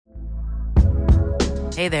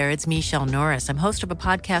Hey there, it's Michelle Norris. I'm host of a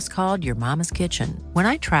podcast called Your Mama's Kitchen. When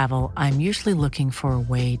I travel, I'm usually looking for a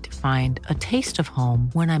way to find a taste of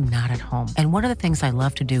home when I'm not at home. And one of the things I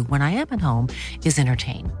love to do when I am at home is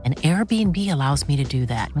entertain. And Airbnb allows me to do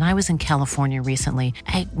that. When I was in California recently,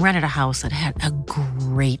 I rented a house that had a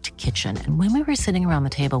great kitchen. And when we were sitting around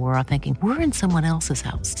the table, we were all thinking, we're in someone else's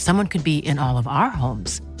house. Someone could be in all of our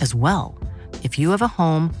homes as well. If you have a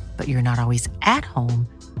home, but you're not always at home,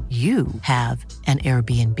 you have an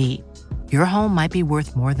Airbnb. Your home might be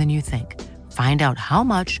worth more than you think. Find out how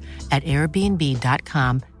much at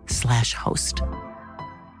airbnb.com/host.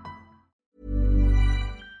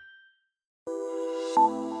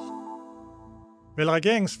 Vil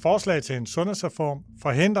regeringens forslag til en sundhedsreform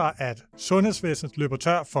forhindre, at sundhedsvæsenet løber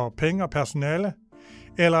tør for penge og personale?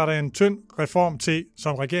 Eller er der en tynd reform til,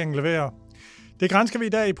 som regeringen leverer? Det gransker vi i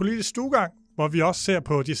dag i Politisk Stuegang, hvor vi også ser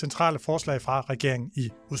på de centrale forslag fra regeringen i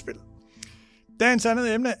udspillet. Dagens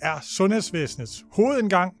andet emne er sundhedsvæsenets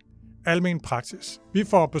hovedindgang, almen praksis. Vi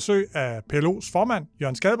får besøg af PLO's formand,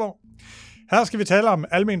 Jørgen Skadborg. Her skal vi tale om,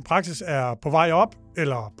 almen praksis er på vej op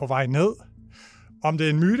eller på vej ned. Om det er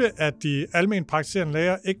en myte, at de almen praktiserende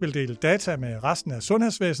læger ikke vil dele data med resten af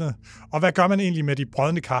sundhedsvæsenet, og hvad gør man egentlig med de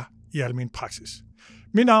brodne kar i almen praksis?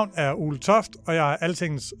 Mit navn er Ole Toft, og jeg er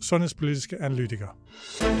Altingens sundhedspolitiske analytiker.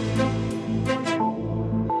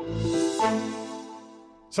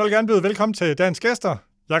 Så vil jeg gerne byde velkommen til dagens gæster.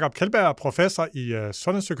 Jakob Kjeldberg, professor i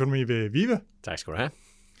sundhedsøkonomi ved VIVE. Tak skal du have.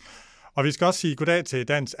 Og vi skal også sige goddag til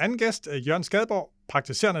dagens anden gæst, Jørgen Skadborg,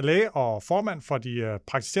 praktiserende læge og formand for de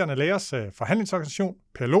praktiserende lægers forhandlingsorganisation,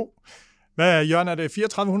 PLO. Hvad, Jørgen, er det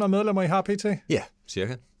 3400 medlemmer, I har pt? Ja,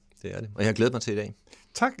 cirka. Det er det. Og jeg har glædet mig til i dag.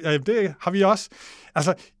 Tak, ja, det har vi også.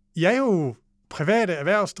 Altså, I er jo private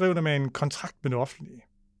erhvervsdrivende med en kontrakt med det offentlige.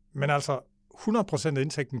 Men altså, 100% af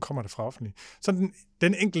indtægten kommer det fra offentlige. Så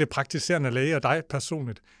den enkelte praktiserende læge og dig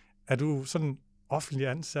personligt, er du sådan offentlig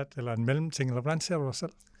ansat eller en mellemting, eller hvordan ser du dig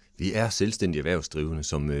selv? Vi er selvstændige erhvervsdrivende,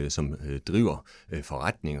 som driver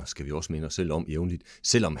forretninger, skal vi også minde os selv om jævnligt,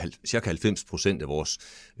 selvom cirka 90% af vores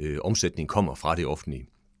omsætning kommer fra det offentlige.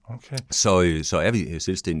 Okay. Så er vi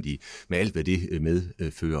selvstændige med alt, hvad det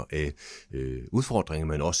medfører af udfordringer,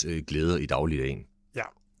 men også glæder i dagligdagen. Ja,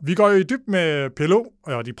 vi går jo i dybden med PLO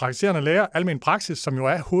og de praktiserende læger, almen praksis, som jo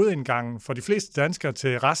er hovedindgangen for de fleste danskere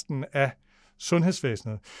til resten af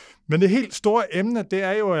sundhedsvæsenet. Men det helt store emne, det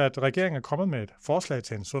er jo, at regeringen er kommet med et forslag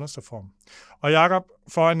til en sundhedsreform. Og Jakob,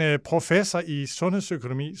 for en professor i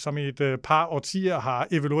sundhedsøkonomi, som i et par årtier har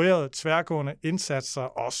evalueret tværgående indsatser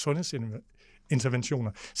og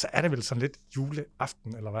sundhedsinterventioner, så er det vel sådan lidt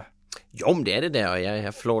juleaften, eller hvad? Jo, men det er det der, og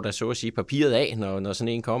jeg flår da så at sige papiret af, når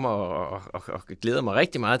sådan en kommer, og glæder mig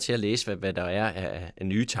rigtig meget til at læse, hvad der er af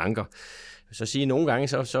nye tanker. Så sige, nogle gange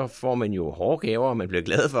så får man jo hårde gaver, og man bliver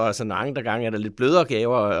glad for, og så andre gange er der lidt blødere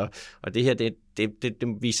gaver, og det her, det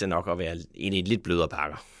viser nok at være en lidt blødere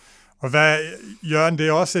pakker. Og hvad, Jørgen, det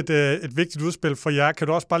er også et vigtigt udspil for jer. Kan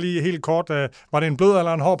du også bare lige helt kort, var det en blød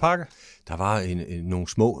eller en hård pakke? Der var nogle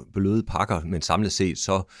små bløde pakker, men samlet set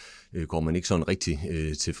så går man ikke sådan rigtig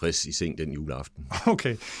tilfreds i seng den juleaften.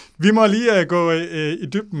 Okay, vi må lige gå i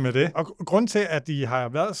dybden med det. Og grund til, at I har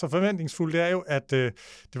været så forventningsfulde, det er jo, at det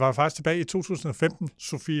var faktisk tilbage i 2015,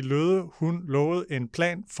 Sophie Løhde, hun lovede en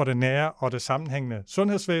plan for det nære og det sammenhængende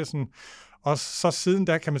sundhedsvæsen. Og så siden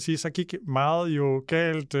da, kan man sige, så gik meget jo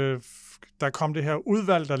galt. Der kom det her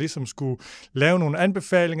udvalg, der ligesom skulle lave nogle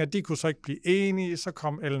anbefalinger. De kunne så ikke blive enige. Så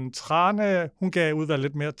kom Ellen Trane, hun gav udvalget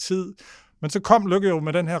lidt mere tid. Men så kom Løkke jo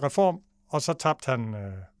med den her reform, og så tabte han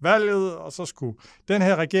valget, og så skulle den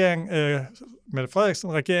her regering, Mette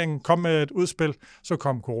Frederiksen-regeringen, komme med et udspil. Så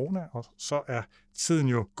kom corona, og så er tiden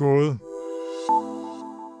jo gået.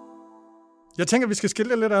 Jeg tænker, vi skal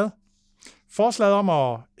skille lidt ad. Forslaget om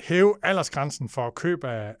at hæve aldersgrænsen for køb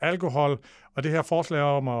af alkohol, og det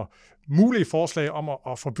her mulige forslag om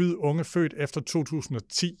at forbyde unge født efter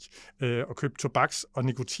 2010 at købe tobaks- og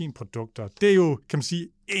nikotinprodukter. Det er jo, kan man sige,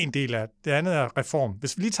 en del af det andet er reform.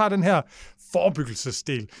 Hvis vi lige tager den her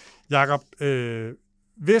forebyggelsesdel, Jakob,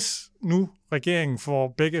 hvis nu regeringen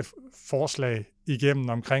får begge forslag igennem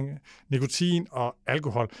omkring nikotin og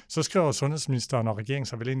alkohol, så skriver sundhedsministeren og regeringen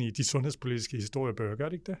sig vel ind i de sundhedspolitiske historiebøger, gør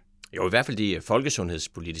det ikke det? Jo, i hvert fald de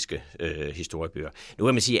folkesundhedspolitiske historiebøger. Nu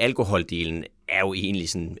kan man sige, at alkoholdelen er jo egentlig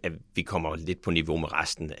sådan, at vi kommer lidt på niveau med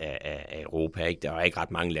resten af Europa. Ikke? Der er ikke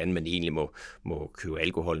ret mange lande, man egentlig må købe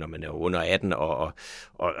alkohol, når man er under 18, og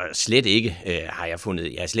slet ikke har jeg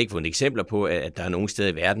slet ikke fundet eksempler på, at der er nogle steder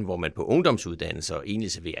i verden, hvor man på ungdomsuddannelser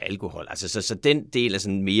egentlig serverer alkohol. Altså, så den del er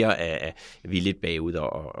sådan mere af vi er lidt bagud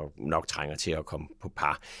og nok trænger til at komme på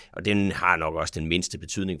par. Og den har nok også den mindste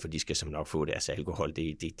betydning, for de skal som nok få deres alkohol.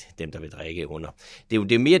 Det er dem, der vil drikke under.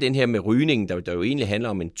 Det er mere den her med rygningen, der jo egentlig handler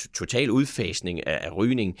om en total udfasning af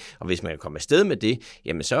rygning. Og hvis man kan komme afsted med det,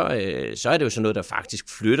 jamen så er det jo sådan noget, der faktisk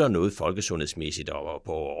flytter noget folkesundhedsmæssigt og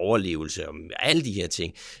på overlevelse og alle de her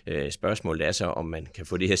ting. Spørgsmålet er så, om man kan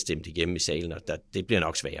få det her stemt igennem i salen, og det bliver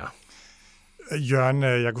nok sværere. Jørgen,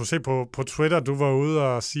 jeg kunne se på Twitter, du var ude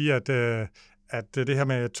og sige, at det her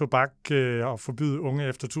med tobak og forbyde unge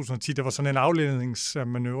efter 2010, det var sådan en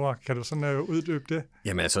afledningsmanøvre. Kan du sådan uddybe det?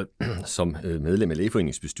 Jamen altså, som medlem af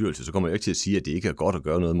Lægeforeningens bestyrelse, så kommer jeg ikke til at sige, at det ikke er godt at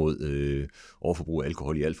gøre noget mod overforbrug af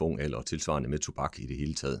alkohol i alt for ung alder og tilsvarende med tobak i det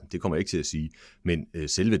hele taget. Det kommer jeg ikke til at sige. Men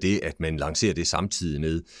selve det, at man lancerer det samtidig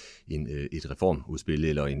med et reformudspil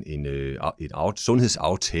eller et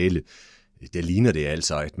sundhedsaftale, der ligner det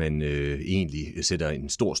altså, at man egentlig sætter en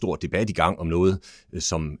stor debat i gang om noget,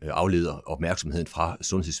 som afleder opmærksomheden fra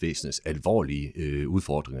sundhedsvæsenets alvorlige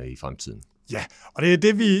udfordringer i fremtiden. Ja, og det er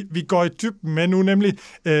det, vi går i dybden med nu, nemlig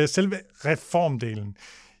selve reformdelen.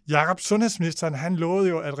 Jakob, sundhedsministeren, han lovede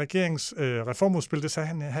jo, at regeringens reformudspil, det sagde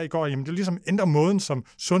han her i går, jamen det ligesom ændrer måden, som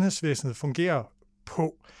sundhedsvæsenet fungerer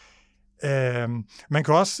på. Man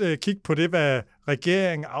kan også kigge på det, hvad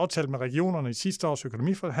regeringen aftalte med regionerne i sidste års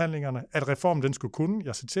økonomiforhandlingerne, at reformen den skulle kunne,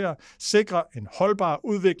 jeg citerer, sikre en holdbar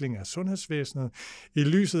udvikling af sundhedsvæsenet i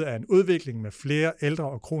lyset af en udvikling med flere ældre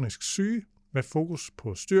og kronisk syge, med fokus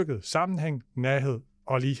på styrket sammenhæng, nærhed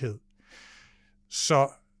og lighed. Så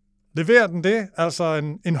leverer den det,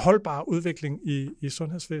 altså en holdbar udvikling i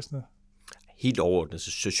sundhedsvæsenet? Helt overordnet,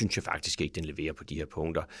 så synes jeg faktisk ikke, den leverer på de her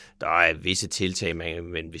punkter. Der er visse tiltag,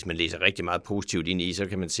 men hvis man læser rigtig meget positivt ind i, så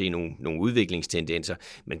kan man se nogle udviklingstendenser.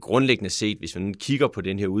 Men grundlæggende set, hvis man kigger på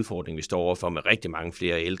den her udfordring, vi står overfor med rigtig mange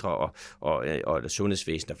flere ældre og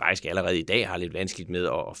sundhedsvæsen, der faktisk allerede i dag har lidt vanskeligt med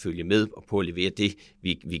at følge med og på at levere det,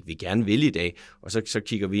 vi gerne vil i dag. Og så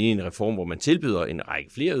kigger vi ind i en reform, hvor man tilbyder en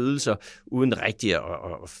række flere ydelser, uden rigtig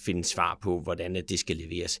at finde svar på, hvordan det skal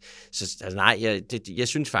leveres. Så altså, nej, jeg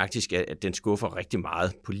synes faktisk, at den skuffer rigtig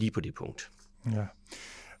meget lige på det punkt.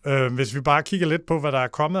 Ja. Hvis vi bare kigger lidt på, hvad der er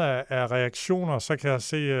kommet af reaktioner, så kan jeg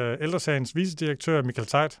se Ældresagens vicedirektør Michael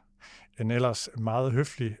Teit, en ellers meget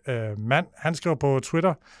høflig mand. Han skriver på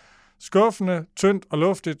Twitter: skuffende, tyndt og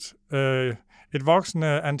luftigt. Et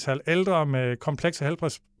voksende antal ældre med komplekse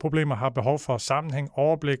helbredsproblemer har behov for sammenhæng,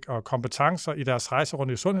 overblik og kompetencer i deres rejse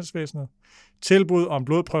rundt i sundhedsvæsenet. Tilbud om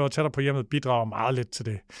blodprøver tættere på hjemmet bidrager meget lidt til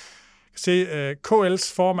det. Se,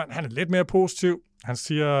 KL's formand, han er lidt mere positiv. Han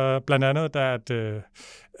siger blandt andet, at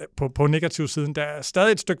på negativ siden, der er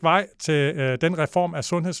stadig et stykke vej til den reform af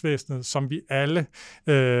sundhedsvæsenet, som vi alle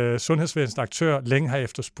sundhedsvæsenets aktører længe har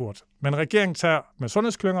efterspurgt. Men regeringen tager med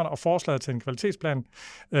sundhedsklyngerne og forslaget til en kvalitetsplan,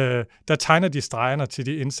 der tegner de stregerne til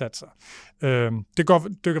de indsatser. Det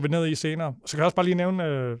dykker vi ned i senere. Så kan jeg også bare lige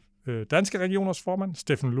nævne Danske Regioners formand,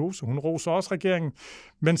 Steffen Lose. Hun roser også regeringen,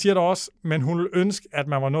 men siger der også, men hun vil ønske, at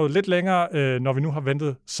man var nået lidt længere, når vi nu har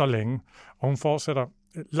ventet så længe. Og hun fortsætter: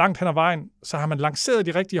 langt hen ad vejen, så har man lanceret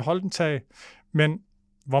de rigtige håndtag, men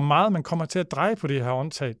hvor meget man kommer til at dreje på det her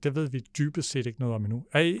håndtag, det ved vi dybest set ikke noget om endnu.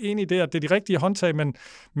 Er I enige i det, at det er de rigtige håndtag,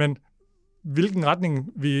 men hvilken retning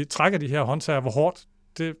vi trækker de her håndtag, hvor hårdt,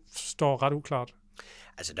 det står ret uklart.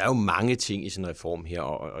 Altså, der er jo mange ting i sådan en reform her,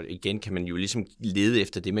 og igen kan man jo ligesom lede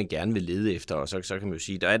efter det, man gerne vil lede efter, og så kan man jo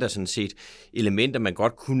sige, der er der sådan set elementer, man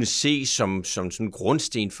godt kunne se som sådan en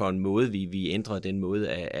grundsten for en måde, vi ændrede den måde,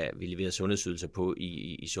 at vi leverer sundhedsydelser på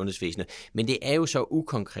i sundhedsvæsenet. Men det er jo så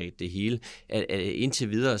ukonkret det hele, at indtil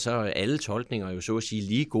videre, så er alle tolkninger jo så at sige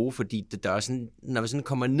lige gode, fordi der er sådan, når vi sådan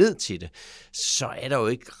kommer ned til det, så er der jo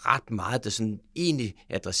ikke ret meget, der sådan egentlig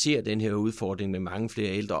adresserer den her udfordring med mange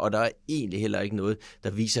flere ældre, og der er egentlig heller ikke noget,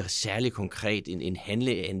 der viser særlig konkret en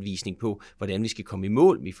handleanvisning på, hvordan vi skal komme i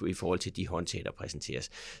mål i forhold til de håndtag, der præsenteres.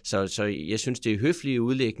 Så jeg synes, det er høflige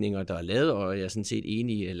udlægninger, der er lavet, og jeg er sådan set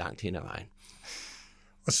enig langt hen ad vejen.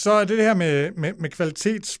 Og så er det her med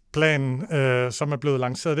kvalitetsplanen, som er blevet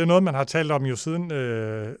lanceret. Det er noget, man har talt om jo siden,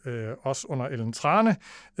 også under Ellen Trane,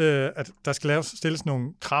 at der skal stilles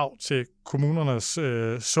nogle krav til kommunernes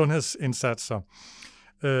sundhedsindsatser.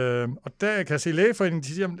 Og der kan jeg se Lægeforeningen,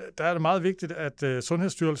 de siger, der er det meget vigtigt, at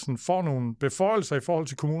Sundhedsstyrelsen får nogle beføjelser i forhold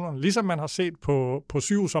til kommunerne, ligesom man har set på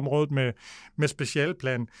sygehusområdet med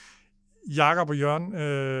specialplan. Jakob og Jørgen,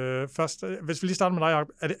 først, hvis vi lige starter med dig, Jakob,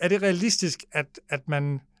 er det realistisk, at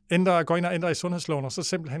man går ind og ændrer i sundhedsloven, og så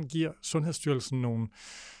simpelthen giver Sundhedsstyrelsen nogle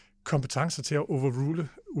kompetencer til at overrule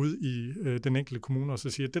ud i den enkelte kommune, og så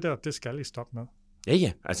siger, det skal I stoppe med.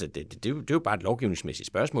 Ja, altså det er jo bare et lovgivningsmæssigt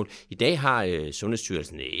spørgsmål. I dag har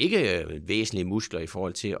Sundhedsstyrelsen ikke væsentlige muskler i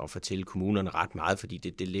forhold til at fortælle kommunerne ret meget, fordi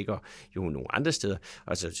det ligger jo nogle andre steder.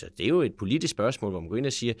 Altså, så det er jo et politisk spørgsmål, hvor man går ind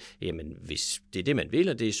og siger, jamen hvis det er det, man vil,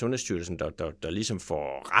 og det er Sundhedsstyrelsen, der ligesom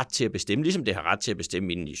får ret til at bestemme, ligesom det har ret til at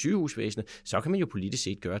bestemme inden i sygehusvæsenet, så kan man jo politisk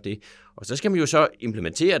set gøre det. Og så skal man jo så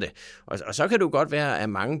implementere det. Og så kan det jo godt være, at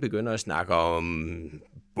mange begynder at snakke om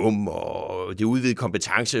og det udvidede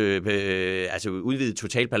kompetence, altså udvidet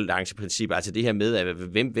totalbalanceprincip, altså det her med, at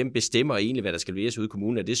hvem bestemmer egentlig, hvad der skal leveres ude i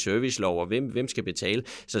kommunen, er det servicelov, og hvem skal betale?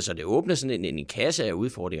 Så det åbner sådan en kasse af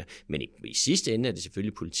udfordringer, men i sidste ende er det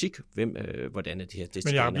selvfølgelig politik, hvordan er det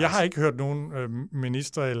her? Men jeg har ikke hørt nogen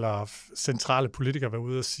minister eller centrale politikere være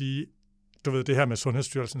ude og sige, du ved, det her med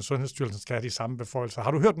Sundhedsstyrelsen skal have de samme beføjelser.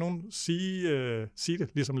 Har du hørt nogen sige det,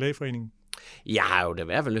 ligesom Lægeforeningen? Jeg har jo da i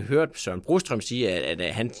hvert fald hørt Søren Brostrøm sige,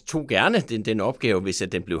 at han tog gerne den opgave, hvis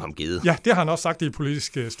at den blev ham givet. Ja, det har han også sagt i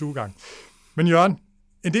politisk stuegang. Men Jørgen,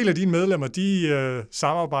 en del af dine medlemmer, de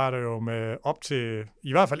samarbejder jo med op til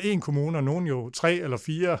i hvert fald 1 kommune, og nogen jo 3 eller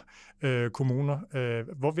 4 kommuner.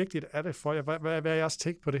 Hvor vigtigt er det for jer? Hvad er jeres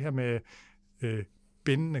take på det her med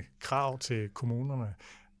bindende krav til kommunerne?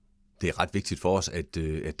 Det er ret vigtigt for os, at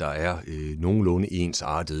der er nogenlunde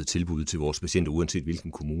ensartede tilbud til vores patienter, uanset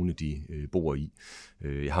hvilken kommune de bor i.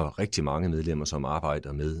 Jeg har rigtig mange medlemmer, som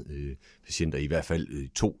arbejder med patienter i hvert fald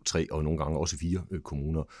 2, 3 og nogle gange også 4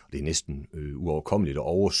 kommuner. Og det er næsten uoverkommeligt at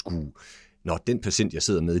overskue. Når den patient, jeg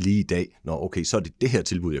sidder med lige i dag, så er det her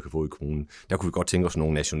tilbud, jeg kan få i kommunen. Der kunne vi godt tænke os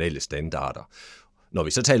nogle nationale standarder. Når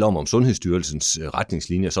vi så taler om Sundhedsstyrelsens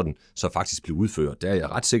retningslinjer, så faktisk bliver udført, der er jeg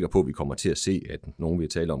ret sikker på, at vi kommer til at se, at nogen vil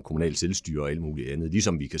tale om kommunal selvstyre og alt muligt andet.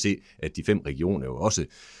 Ligesom vi kan se, at de 5 regioner jo også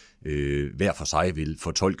hver for sig vil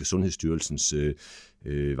fortolke Sundhedsstyrelsens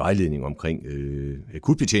vejledning omkring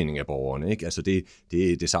akutbetjening af borgerne. Ikke? Altså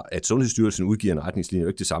det, at Sundhedsstyrelsen udgiver en retningslinje, er jo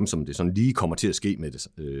ikke det samme, som det sådan lige kommer til at ske med det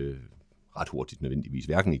ret hurtigt nødvendigvis,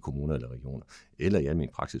 hverken i kommuner eller regioner, eller i almen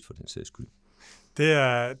praksis for den sags skyld. Det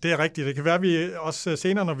er rigtigt. Det kan være, at vi også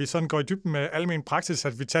senere, når vi sådan går i dybden med almen praksis,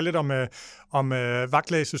 at vi taler lidt om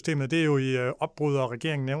vagtlægesystemet. Det er jo i opbrud, og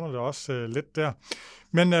regeringen nævner det også lidt der.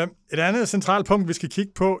 Men et andet centralt punkt, vi skal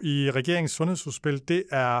kigge på i regeringens sundhedsudspil, det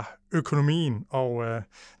er økonomien. Og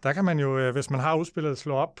der kan man jo, hvis man har udspillet,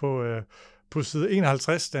 slå op på side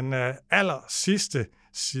 51, den aller sidste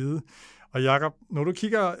side. Og Jakob, når du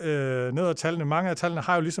kigger ned ad tallene, mange af tallene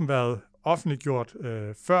har jo ligesom været offentliggjort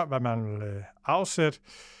før, hvad man vil afsætte.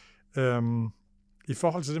 I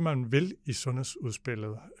forhold til det, man vil i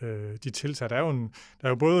sundhedsudspillet, de tiltag, der er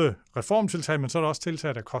jo både reformtiltag, men så er der også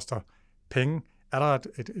tiltag, der koster penge. Er der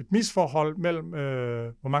et misforhold mellem,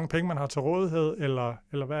 hvor mange penge man har til rådighed,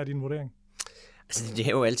 eller hvad er din vurdering? Altså, det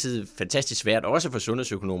er jo altid fantastisk svært, også for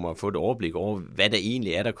sundhedsøkonomer, at få et overblik over, hvad der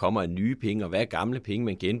egentlig er, der kommer af nye penge, og hvad er gamle penge,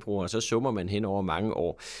 man genbruger, og så summer man hen over mange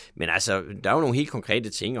år. Men altså, der er jo nogle helt konkrete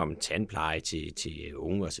ting om tandpleje til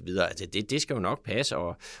unge og så videre. Altså, det skal jo nok passe,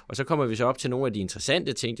 og så kommer vi så op til nogle af de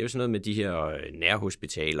interessante ting. Det er jo sådan noget med de her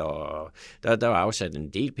nærhospitaler, og der er afsat en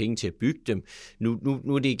del penge til at bygge dem.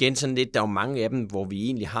 Nu er det igen sådan lidt, der er jo mange af dem, hvor vi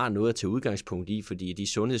egentlig har noget at tage udgangspunkt i, fordi de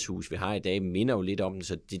sundhedshus, vi har i dag, minder jo lidt om det,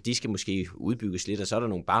 så de skal måske udbygges lidt, og så er der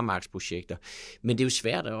nogle barmarksprojekter. Men det er jo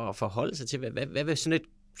svært at forholde sig til, hvad vil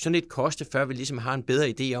sådan et koste, før vi ligesom har en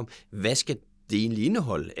bedre idé om, hvad skal det egentlig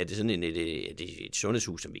indeholde? Er det sådan et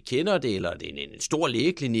sundhedshus, som vi kender det, eller er det en stor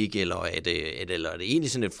lægeklinik, eller er det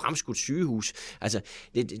egentlig sådan et fremskudt sygehus? Altså,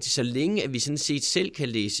 så længe at vi sådan set selv kan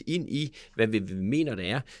læse ind i, hvad vi mener det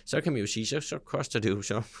er, så kan man jo sige, så koster det jo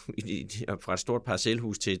så fra et stort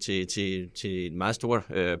parcelhus til et meget stort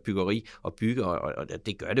byggeri at bygge, og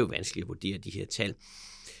det gør det jo vanskeligt at vurdere de her tal.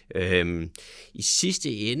 I sidste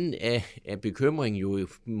ende er bekymringen jo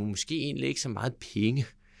måske egentlig ikke så meget penge,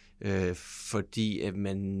 fordi at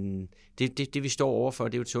det vi står overfor,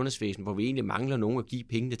 det er jo et sundhedsvæsen, hvor vi egentlig mangler nogen at give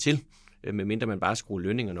pengene til, medmindre man bare skruer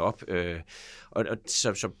lønningerne op.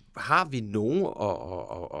 Så har vi nogen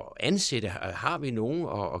at ansætte, har vi nogen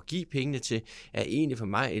at give pengene til, er egentlig for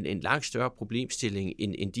mig en langt større problemstilling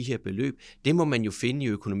end de her beløb. Det må man jo finde i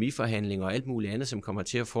økonomiforhandlinger og alt muligt andet, som kommer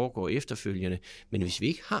til at foregå efterfølgende. Men hvis vi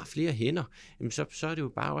ikke har flere hænder, så er det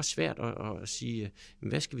jo bare også svært at sige,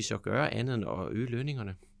 hvad skal vi så gøre andet end at øge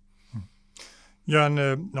lønningerne? Jørgen,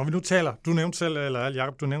 når vi nu taler, du nævnte selv, eller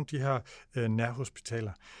Jacob, du nævnte de her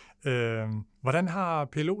nærhospitaler. Hvordan har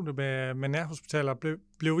PLO det med nærhospitaler?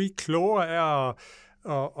 Blev I klogere af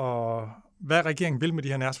at hvad regeringen vil med de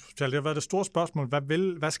her nærhospitaler. Det har været det store spørgsmål.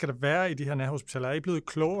 Hvad skal der være i de her nærhospitaler? Er I blevet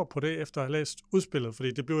klogere på det, efter at have læst udspillet?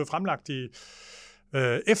 Fordi det blev jo fremlagt i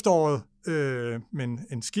efteråret, men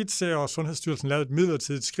en skitse, og Sundhedsstyrelsen lavede et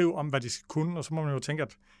midlertidigt skriv om, hvad de skal kunne, og så må man jo tænke,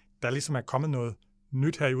 at der ligesom er kommet noget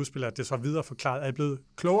nyt her i udspillet, at det så er videre forklaret. Er I blevet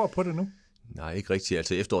klogere på det nu? Nej, ikke rigtigt.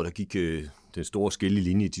 Altså efteråret, der gik den store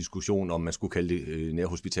skillelinje i diskussion, om man skulle kalde det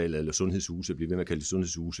nærhospitaler eller sundhedshuse, blive ved med at kalde det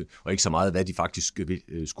sundhedshuse, og ikke så meget, hvad de faktisk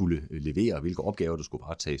skulle levere, og hvilke opgaver, der skulle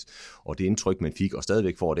varetages. Og det indtryk, man fik, og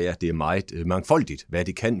stadigvæk får, det er, at det er meget mangfoldigt, hvad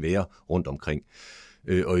det kan være rundt omkring.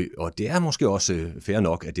 Og det er måske også fair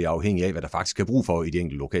nok, at det er afhængigt af, hvad der faktisk er brug for i det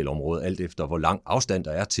enkelte lokale område, alt efter hvor lang afstand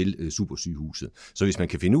der er til supersygehuset. Så hvis man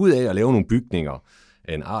kan finde ud af at lave nogle bygninger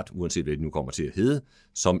af en art, uanset hvad det nu kommer til at hedde,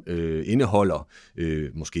 som indeholder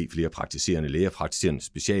måske flere praktiserende læger, praktiserende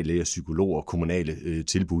speciallæger, psykologer, kommunale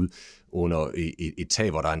tilbud under et tag,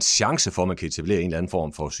 hvor der er en chance for, at man kan etablere en eller anden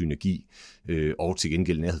form for synergi og til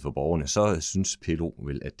gengæld nærhed for borgerne, så synes PLO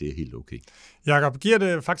vel, at det er helt okay. Jakob, giver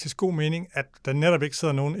det faktisk god mening, at der netop ikke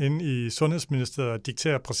sidder nogen inde i Sundhedsministeriet og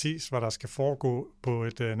dikterer præcis, hvad der skal foregå på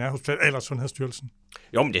et nærhospital eller Sundhedsstyrelsen?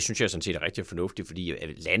 Jo, men det synes jeg sådan set er rigtig fornuftigt, fordi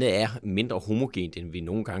landet er mindre homogent, end vi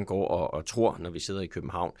nogle gange går og tror, når vi sidder i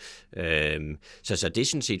København. Så det er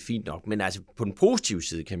sådan set fint nok. Men altså på den positive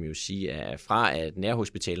side kan man jo sige, at fra at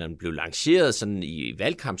nærhospitalerne blev lanceret sådan i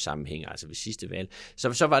valgkampssammenhæng, altså ved sidste valg,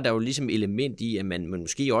 så var der jo ligesom element i, at man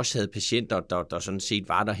måske også havde patienter, der sådan set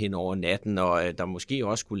var der hen over natten, og der måske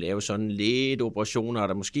også skulle lave sådan lidt operationer, og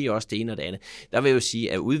der måske også det ene og det andet. Der vil jeg jo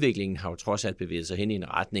sige, at udviklingen har jo trods alt bevæget sig hen i en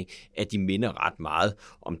retning, at de minder ret meget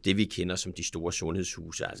om det, vi kender som de store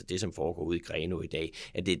sundhedshuse, altså det, som foregår ude i Grenaa i dag,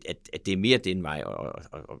 at det er mere den vej, og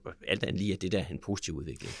alt andet lige, at det der er en positiv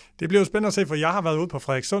udvikling. Det bliver jo spændende at se, for jeg har været ude på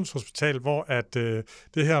Frederikssunds Hospital, hvor at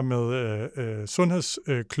det her med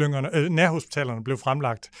sundhedsklyngerne, nærhospitalerne blev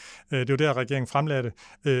fremlagt. Det er jo der, regeringen fremlagde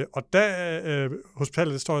det. Og da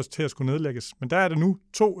hospitalet det står til at skulle nedlægges, men der er det nu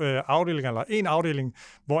 2 afdelinger, eller en afdeling,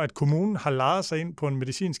 hvor at kommunen har lejet sig ind på en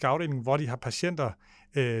medicinsk afdeling, hvor de har patienter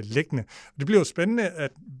liggende. Det bliver jo spændende,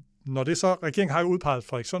 at når det så, regeringen har jo udpeget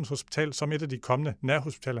Frederikssunds Hospital som et af de kommende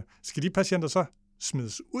nærhospitaler, skal de patienter så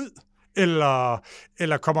smides ud?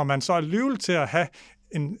 Eller kommer man så alligevel til at have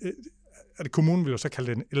kommunen vil jo så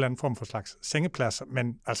kalde det en eller anden form for slags sengepladser,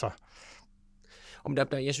 men altså...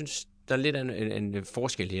 Jeg synes, der er lidt en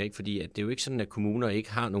forskel her, ikke? Fordi at det er jo ikke sådan, at kommuner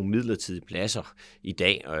ikke har nogle midlertidige pladser i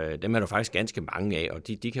dag, og dem er der faktisk ganske mange af, og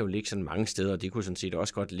de kan jo ligge sådan mange steder, og de kunne sådan set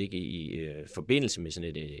også godt ligge i forbindelse med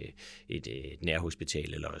sådan et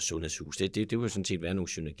nærhospital eller et sundhedshus. Det kunne sådan set være nogle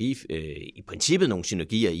synergi, i princippet nogle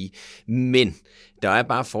synergier i, men der er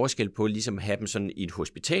bare forskel på ligesom at have dem sådan i et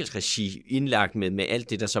hospitalsregi indlagt med alt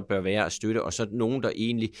det, der så bør være at støtte, og så nogen, der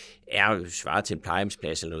egentlig er svaret til en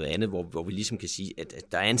plejehjemsplads eller noget andet, hvor vi ligesom kan sige, at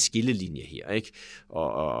der er en skillelinje her, ikke?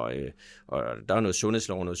 Og der er noget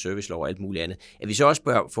sundhedslov, noget servicelov og alt muligt andet. At vi så også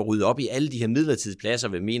bør få ryddet op i alle de her midlertidige pladser,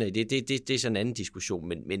 hvad mener I det er sådan en anden diskussion,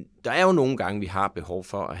 men der er jo nogle gange, vi har behov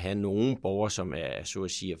for at have nogle borgere, som er, så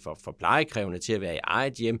at sige, for plejekrævende til at være i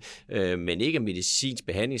eget hjem, men ikke medicinsk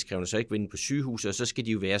behandlingskrævende, så ikke vinde på sygehuset, og så skal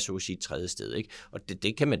de jo være, så at sige, et tredje sted, ikke? Og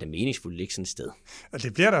det kan man da meningsfuldt ligge sådan et sted. Og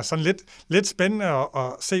det bliver da sådan lidt spændende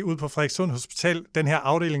at se ud på Frederikssund Hospital, den her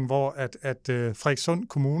afdeling, hvor at Frederikssund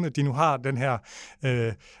Kommune, de nu har den her,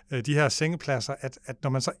 de her sengepladser, at når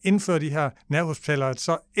man så indfører de her nærhospitaler, at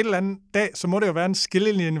så et eller andet dag, så må det jo være en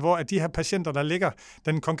skillelinje, hvor at de her patienter, der ligger,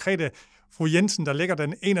 den konkrete fru Jensen, der ligger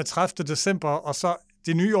den 31. december, og så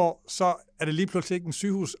det nye år, så er det lige pludselig ikke en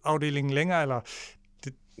sygehusafdeling længere, eller...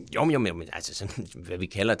 Jo, altså sådan, hvad vi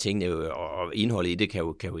kalder tingene og indholdet i det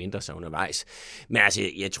kan jo ændre sig undervejs. Men altså,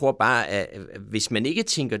 jeg tror bare, at hvis man ikke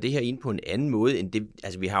tænker det her ind på en anden måde end det,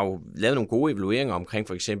 altså vi har jo lavet nogle gode evalueringer omkring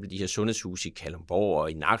for eksempel de her sundhedshuse i Kalundborg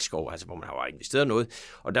og i Nakskov, altså hvor man har investeret noget,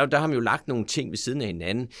 og der har man jo lagt nogle ting ved siden af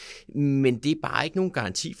hinanden, men det er bare ikke nogen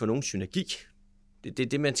garanti for nogen synergi. Det er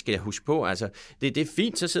det, man skal huske på. Altså, det er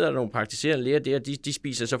fint, så sidder der nogle praktiserende læger der, de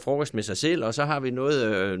spiser så frokost med sig selv, og så har vi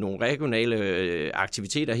nogle regionale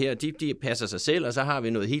aktiviteter her, de passer sig selv, og så har vi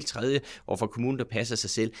noget helt tredje over for kommunen, der passer sig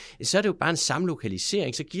selv. Så er det jo bare en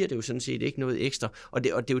samlokalisering, så giver det jo sådan set ikke noget ekstra. Og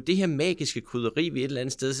det er jo det her magiske krydderi, vi et eller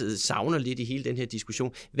andet sted savner lidt i hele den her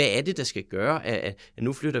diskussion. Hvad er det, der skal gøre, at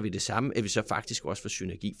nu flytter vi det samme, at vi så faktisk også får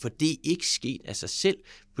synergi? For det er ikke sket af sig selv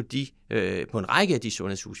på en række af de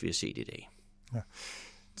sundhedshus, vi har set i dag. Ja.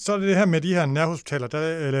 Så er det her med de her nærhospitaler,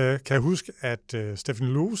 der kan jeg huske, at Steffen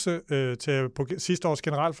Lose på sidste års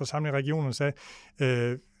generalforsamling i regionen sagde,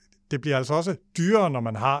 det bliver altså også dyrere, når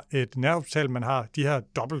man har et nærhospital, man har de her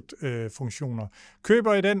dobbeltfunktioner.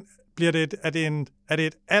 Køber I den? er det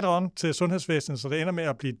et add-on til sundhedsvæsenet, så det ender med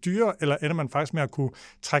at blive dyrere, eller ender man faktisk med at kunne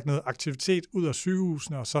trække noget aktivitet ud af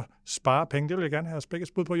sygehusene og så spare penge? Det vil jeg gerne have begge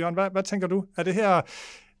bud på. Jørgen, hvad tænker du? Er det her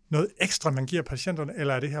noget ekstra, man giver patienterne,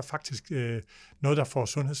 eller er det her faktisk noget, der får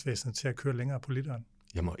sundhedsvæsenet til at køre længere på literen?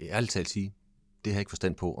 Jeg må ærligt talt sige, det har jeg ikke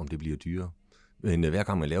forstand på, om det bliver dyrere. Men hver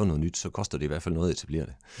gang man laver noget nyt, så koster det i hvert fald noget at etablere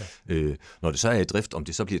det. Ja. Når det så er i drift, om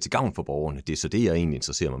det så bliver til gavn for borgerne, det er så det, jeg egentlig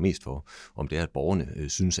interesserer mig mest for. Om det er, at borgerne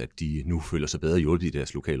synes, at de nu føler sig bedre hjulpet i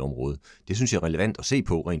deres lokale område. Det synes jeg er relevant at se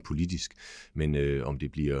på rent politisk. Men om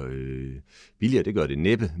det bliver billigere, det gør det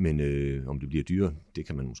næppe. Men om det bliver dyrere, det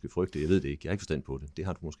kan man måske frygte. Jeg ved det ikke. Jeg har ikke forstand på det. Det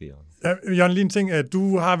har du måske, Jørgen. Ja, Jørgen, lige en ting.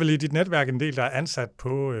 Du har vel i dit netværk en del, der er ansat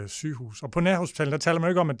på sygehus. Og på nærhospitalen, der taler man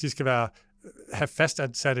ikke om, at de skal have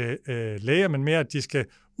fastansatte læger, men mere, at de skal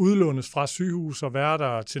udlånes fra sygehus og være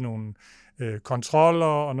der til nogle kontroller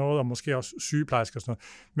og noget, og måske også sygeplejersker og sådan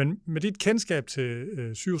noget. Men med dit kendskab til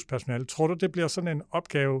sygehuspersonale, tror du, det bliver sådan en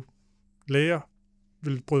opgave, læger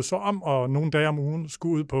vil bryde sig om, og nogle dage om ugen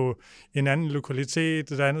skulle ud på en anden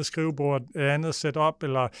lokalitet, et andet skrivebord, et andet setup,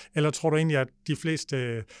 eller tror du egentlig, at de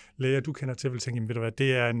fleste læger, du kender til, vil tænke, ved du hvad,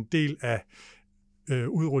 det er en del af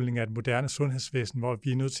udrulling af et moderne sundhedsvæsen, hvor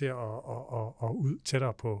vi er nødt til at ud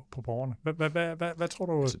tættere på borgerne. Hvad tror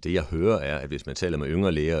du? Altså det jeg hører er, at hvis man taler med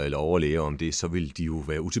yngre læger eller overlæger om det, så vil de jo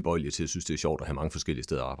være utilbøjelige til at synes, det er sjovt at have mange forskellige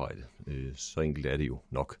steder at arbejde. Så enkelt er det jo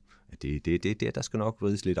nok. Der skal nok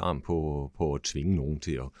vrides lidt arm på at tvinge nogen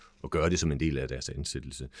til at gøre det som en del af deres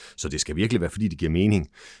ansættelse. Så det skal virkelig være, fordi det giver mening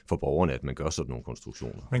for borgerne, at man gør sådan nogle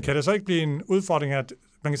konstruktioner. Men kan det så ikke blive en udfordring, at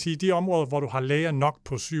man kan sige, de områder, hvor du har læger nok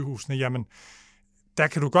på sygehusene, jamen der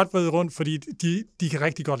kan du godt vride rundt, fordi de kan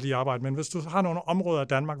rigtig godt lide arbejde. Men hvis du har nogle områder i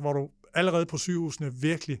Danmark, hvor du allerede på sygehusene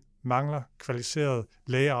virkelig mangler kvalificeret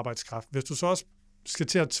lægearbejdskraft, hvis du så også skal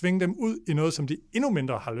til at tvinge dem ud i noget, som de endnu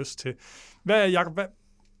mindre har lyst til. Hvad er, Jacob,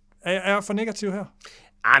 er jeg for negativ her?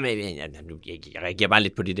 Men jeg reagerer bare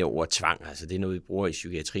lidt på det der ord tvang. Altså, det er noget, vi bruger i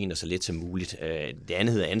psykiatrien, og så lidt som muligt. Det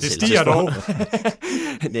andet hedder ansættelsesforhold.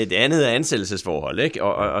 Det andet hedder ansættelsesforhold, ikke?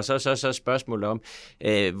 Og så spørgsmålet om,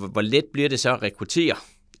 hvor let bliver det så at rekruttere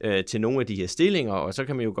til nogle af de her stillinger, og så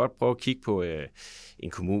kan man jo godt prøve at kigge på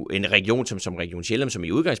en region som Region Sjælland, som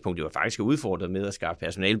i udgangspunktet jo faktisk er udfordret med at skaffe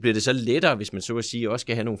personale. Bliver det så lettere, hvis man så at sige også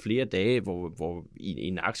skal have nogle flere dage hvor i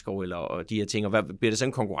Nakskov eller de her ting, og bliver det så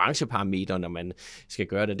en konkurrenceparameter, når man skal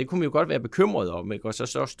gøre det? Det kunne man jo godt være bekymret om, ikke? Og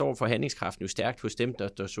så står forhandlingskraften jo stærkt hos dem,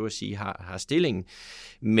 der så at sige har stillingen.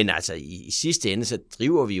 Men altså i sidste ende, så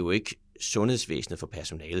driver vi jo ikke sundhedsvæsenet for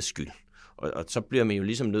personalets skyld. Og så bliver man jo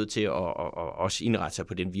ligesom nødt til at også indrette sig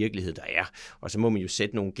på den virkelighed, der er. Og så må man jo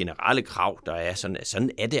sætte nogle generelle krav, der er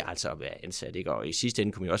sådan er det altså at være ansat, ikke? Og i sidste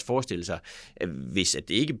ende kan man jo også forestille sig, at hvis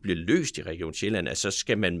det ikke bliver løst i Region Sjælland, så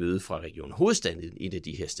skal man møde fra Region Hovedstaden i et af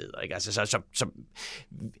de her steder, ikke? Altså, så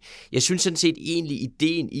jeg synes sådan set egentlig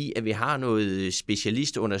ideen i, at vi har noget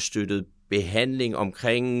specialistunderstøttet behandling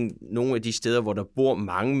omkring nogle af de steder, hvor der bor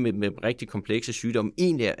mange med rigtig komplekse sygdomme,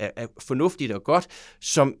 egentlig er fornuftigt og godt,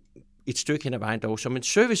 som et stykke hen ad vejen dog som en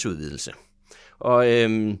serviceudvidelse. Og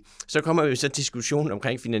så kommer jo så diskussionen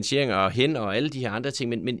omkring finansiering og hen og alle de her andre ting,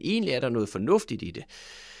 men egentlig er der noget fornuftigt i det.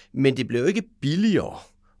 Men det bliver jo ikke billigere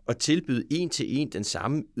at tilbyde en til en den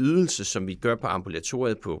samme ydelse, som vi gør på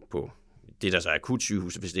ambulatoriet på det, der så er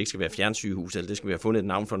akutsygehus, hvis det ikke skal være fjernsygehus, eller det skal vi have fundet et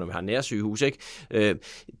navn for, når vi har nærsygehus, ikke?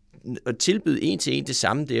 At tilbyde en til en det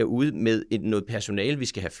samme derude med noget personale, vi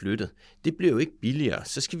skal have flyttet, det bliver jo ikke billigere.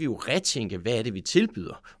 Så skal vi jo retænke, hvad er det, vi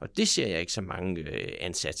tilbyder. Og det ser jeg ikke så mange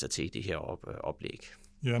ansatser til i det her oplæg.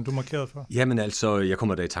 Jørgen, du markerede for? Jamen altså, jeg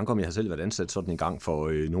kommer da i tanke om, jeg har selv været ansat sådan en gang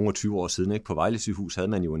for nogle af 20 år siden. Ikke? På Vejle sygehus havde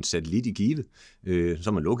man jo en satellit i Give,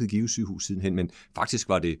 så man lukkede Give sygehus sidenhen, men faktisk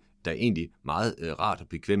var det der er egentlig meget rart og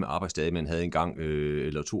bekvemme arbejdsdage. Man havde en gang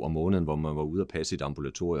eller to om måneden, hvor man var ude og passe et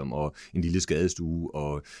ambulatorium og en lille skadestue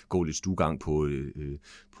og gå lidt stuegang på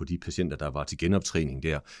de patienter, der var til genoptræning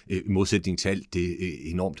der. I modsætning til alt det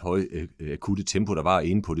enormt høje akutte tempo, der var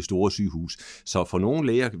inde på det store sygehus. Så for nogle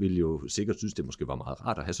læger ville jo sikkert synes, det måske var meget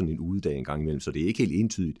rart at have sådan en ugedag en gang imellem, så det er ikke helt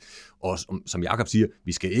entydigt. Og som Jacob siger,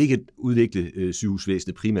 vi skal ikke udvikle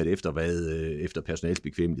sygehusvæsenet primært efter personals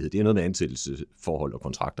bekvemmelighed. Det er noget med ansættelsesforhold og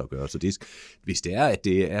kontrakter at gøre. Så hvis det er, at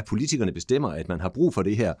det er politikerne bestemmer, at man har brug for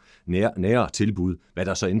det her nære tilbud, hvad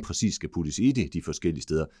der så end præcis skal puttes i de forskellige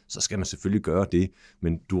steder, så skal man selvfølgelig gøre det.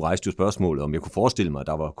 Men du rejste jo spørgsmålet, om jeg kunne forestille mig, at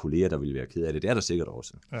der var kolleger, der ville være ked af det. Det er der sikkert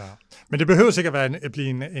også. Ja. Men det behøver sikkert at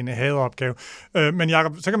blive en hadeopgave. Men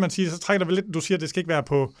Jacob, så kan man sige, så trækker der vel lidt, du siger, at det skal ikke være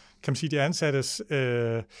på, kan man sige, de ansattes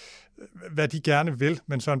hvad de gerne vil.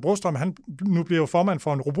 Men Søren Brostrøm, han nu bliver jo formand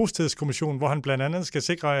for en robusthedskommission, hvor han blandt andet skal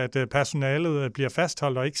sikre, at personalet bliver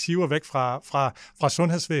fastholdt og ikke siver væk fra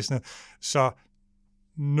sundhedsvæsenet. Så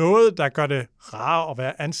noget, der gør det rart at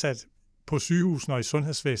være ansat på sygehusene og i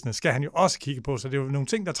sundhedsvæsenet, skal han jo også kigge på. Så det er jo nogle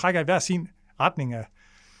ting, der trækker i hver sin retning af.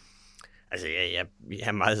 Altså, jeg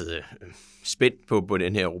er meget spændt på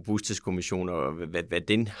den her robusthedskommission, og hvad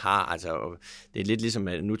den har. Altså, det er lidt ligesom,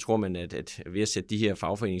 at nu tror man, at ved at sætte de her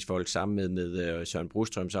fagforeningsfolk sammen med Søren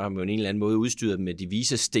Brostrøm, så har man jo en eller anden måde udstyret dem med de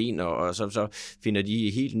vise sten, og så finder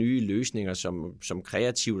de helt nye løsninger, som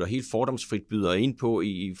kreativt og helt fordomsfrit byder ind på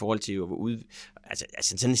i forhold til at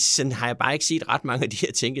Altså sådan har jeg bare ikke set ret mange af de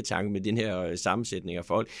her tænketanke med den her sammensætning af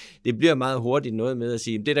folk. Det bliver meget hurtigt noget med at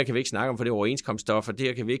sige, det der kan vi ikke snakke om, for det er overenskomststof, og det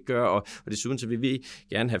her kan vi ikke gøre, og desuden så vil vi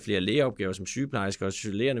gerne have flere lægeopgaver som sygeplejersker, og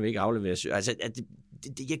lægerne vil ikke aflevere. Altså,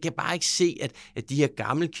 jeg kan bare ikke se, at de her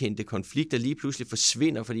gammelkendte konflikter lige pludselig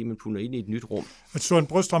forsvinder, fordi man putter ind i et nyt rum. Søren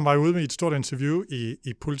Brostrøm var jo ude med et stort interview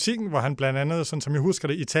i Politikken, hvor han blandt andet, sådan som jeg husker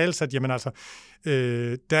det, i tale satte, jamen altså,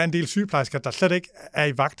 der er en del sygeplejersker, der slet ikke er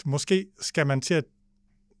i vagt. Måske skal man til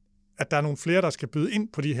at der er nogle flere, der skal byde ind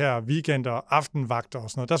på de her weekender og aftenvagter og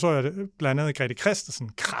sådan noget. Der så jeg blandt andet Grete Christensen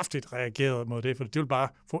kraftigt reageret mod det, for det vil bare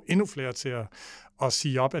få endnu flere til at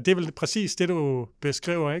sige op. Det er vel præcis det, du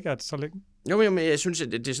beskriver, ikke? At så længe... Jo, men jeg synes,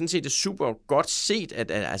 at det er sådan set det super godt set, at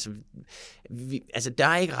der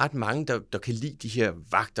er ikke ret mange, der kan lide de her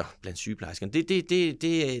vagter blandt sygeplejerskerne.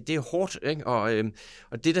 Det er hårdt, ikke?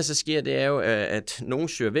 Og det, der så sker, det er jo, at nogen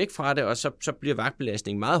søger væk fra det, og så bliver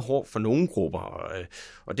vagtbelastningen meget hård for nogle grupper.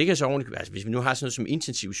 Og det kan så ordentligt, altså hvis vi nu har sådan noget som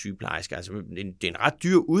intensiv sygeplejersker, altså det er en ret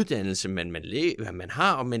dyr uddannelse, man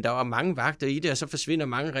har, men der er mange vagter i det, og så forsvinder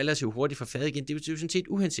mange relativt hurtigt fra fadet igen. Det er jo sådan set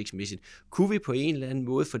uhensigtsmæssigt. Kunne vi på en eller anden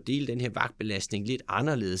måde fordele den her vagtbelastning lidt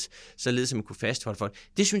anderledes, således at man kunne fastholde folk?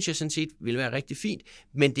 Det synes jeg sådan set ville være rigtig fint,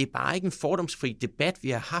 men det er bare ikke en fordomsfri debat, vi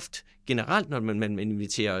har haft generelt, når man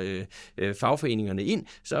inviterer fagforeningerne ind,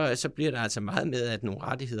 så bliver der altså meget med, at nogle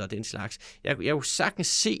rettigheder og den slags. Jeg kunne sagtens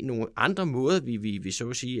se nogle andre måder, vi så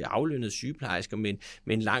at sige aflønnede sygeplejersker med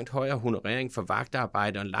en langt højere honorering for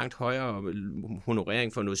vagtarbejde og en langt højere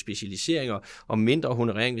honorering for noget specialisering og mindre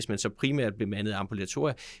honorering, hvis man så primært bemandede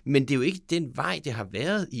ambulatorier. Men det er jo ikke den vej, det har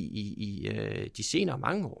været i de senere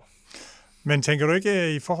mange år. Men tænker du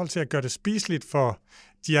ikke i forhold til at gøre det spiseligt for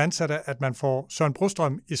de ansatte, at man får Søren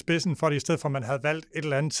Brostrøm i spidsen for det, i stedet for at man havde valgt et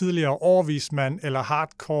eller andet tidligere overvismand eller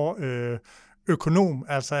hardcore økonom,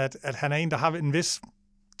 altså at han er en, der har en vis,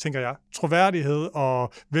 tænker jeg, troværdighed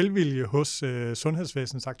og velvilje hos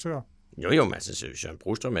sundhedsvæsenets aktører? Jo, men altså Søren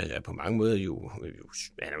Brostrøm er på mange måder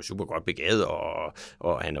han er jo super godt begavet,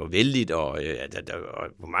 og han er jo vældigt, og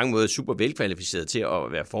på mange måder super velkvalificeret til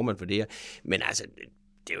at være formand for det her. Men altså,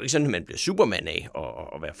 det er jo ikke sådan, at man bliver supermand af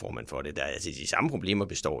at være formand for det. De samme problemer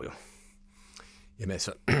består jo. Jamen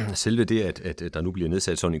altså, selve det, at der nu bliver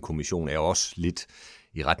nedsat sådan en kommission, er også lidt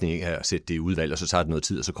i retning af at sætte det i udvalg, og så tager det noget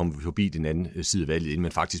tid, og så kommer vi forbi den anden side af valget, inden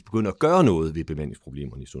man faktisk begynder at gøre noget ved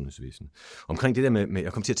bemandingsproblemerne i sundhedsvæsenet. Omkring det der med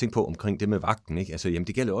jeg kom til at tænke på omkring det med vagten, ikke? Altså, jamen,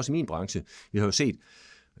 det gælder også i min branche. Vi har jo set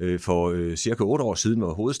for cirka 8 år siden,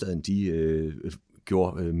 hvor hovedstaden,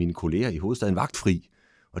 gjorde mine kolleger i hovedstaden vagtfri.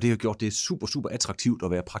 Og det har gjort det super, super attraktivt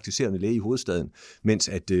at være praktiserende læge i hovedstaden, mens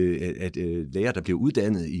at læger, der bliver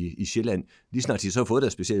uddannet i Sjælland, lige snart de så har fået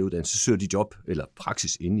deres specielle uddannelse, så søger de job eller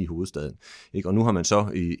praksis inde i hovedstaden. Ikke? Og nu har man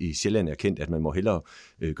så i Sjælland erkendt, at man må hellere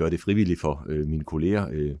gøre det frivilligt for mine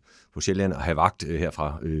kolleger på Sjælland at have vagt her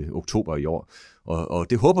fra oktober i år. Og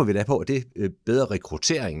det håber vi da på, at det bedre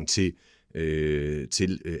rekrutteringen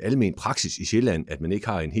til almen praksis i Sjælland, at man ikke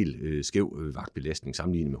har en helt skæv vagtbelastning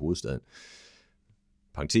sammenlignet med hovedstaden.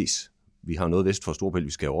 Parentes. Vi har noget vest for Storebælt,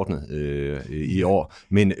 vi skal have ordnet i år.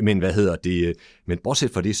 Men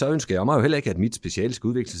bortset fra det, så ønsker jeg mig jo heller ikke, at mit speciale skal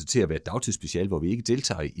udvikle sig til at være et dagtidsspeciale, hvor vi ikke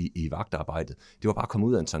deltager i vagtarbejdet. Det var bare kommet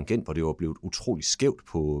ud af en tangent, hvor det var blevet utrolig skævt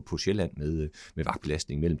på Sjælland med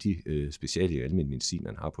vagtbelastning mellem de speciale i almen medicin,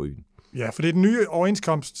 man har på øen. Ja, for det er den nye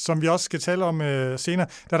overenskomst, som vi også skal tale om senere,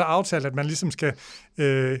 der er aftalt, at man ligesom skal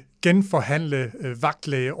genforhandle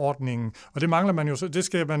vagtlægeordningen. Og det mangler man jo så, det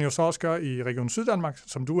skal man jo så også gøre i Region Syddanmark,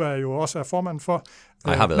 som du er jo også er formand for.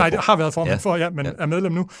 Har været formand for, men er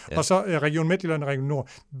medlem nu. Ja. Og så Region Midtjylland og Region Nord.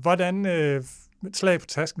 Hvordan slag på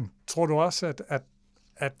tasken, tror du også,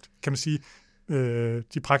 at kan man sige,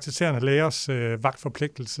 de praktiserende lægers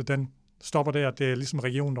vagtforpligtelse, den stopper der, det er ligesom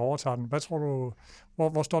regionen, der overtager den. Hvad tror du,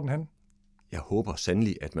 hvor står den hen? Jeg håber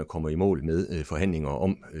sandelig, at man kommer i mål med forhandlinger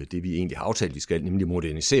om det, vi egentlig har aftalt, vi skal, nemlig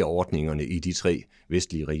modernisere ordningerne i de 3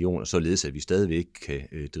 vestlige regioner, således at vi stadigvæk kan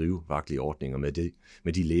drive vagtlige ordninger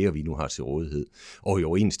med de læger, vi nu har til rådighed, og i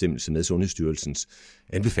overensstemmelse med Sundhedsstyrelsens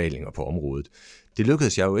anbefalinger på området. Det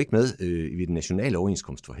lykkedes jeg jo ikke med i den nationale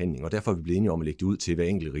overenskomstforhandling, og derfor er vi blevet enige om at lægge det ud til hver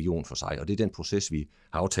enkelt region for sig, og det er den proces, vi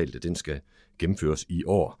har aftalt, at den skal gennemføres i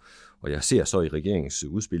år. Og jeg ser så i regeringens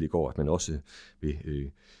udspil i går, at man også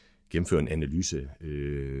vil gennemføre en analyse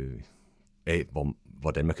af,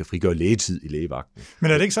 hvordan man kan frigøre lægetid i lægevagten.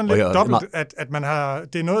 Men er det ikke sådan lidt dobbelt, at man har,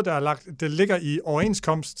 det er noget, det ligger i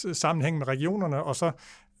overenskomstsammenhæng med regionerne, og så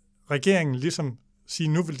regeringen ligesom sige,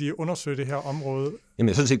 nu vil de undersøge det her område? Jamen,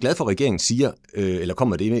 jeg er sådan set glad for, at regeringen siger, eller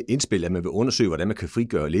kommer det med indspil, at man vil undersøge, hvordan man kan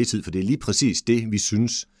frigøre lægetid, for det er lige præcis det, vi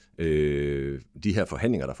synes, de her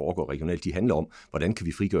forhandlinger, der foregår regionalt, de handler om, hvordan kan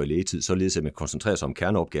vi frigøre lægetid, således at man koncentrerer sig om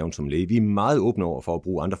kerneopgaven som læge. Vi er meget åbne over for at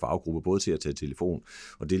bruge andre faggrupper, både til at tage telefon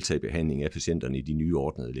og deltage i behandling af patienterne i de nye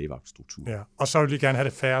ordnede lægevagtstrukturer. Ja, og så vil de gerne have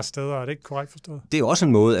det færre steder, er det ikke korrekt forstået? Det er også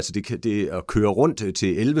en måde, altså det at køre rundt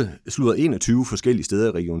til 21 forskellige steder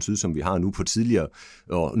i Region Syd, som vi har nu på tidligere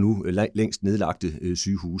og nu længst nedlagte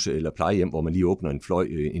sygehuse eller plejehjem, hvor man lige åbner en fløj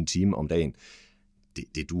en time om dagen.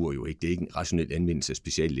 Det duer jo ikke. Det er ikke en rationel anvendelse af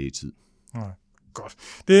speciallægetid. Nej,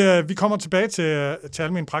 godt. Vi kommer tilbage til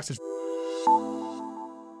almen praksis.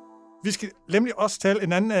 Vi skal nemlig også tale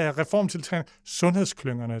en anden reformtiltag,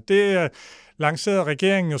 sundhedsklyngerne. Det lancerede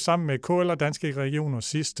regeringen jo sammen med KL og Danske Regioner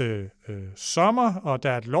sidste sommer, og der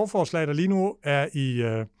er et lovforslag, der lige nu er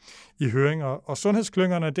i høring. Og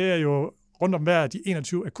sundhedsklyngerne, det er jo rundt om hver af de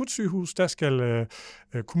 21 akutsygehus, der skal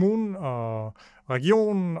kommunen og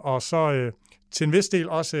regionen, og så til en vis del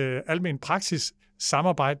også almen praksis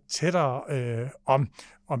samarbejde tættere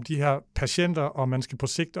om de her patienter, og man skal på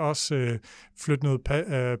sigt også flytte noget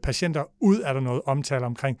patienter ud, er der noget omtale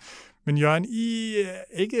omkring. Men Jørgen, I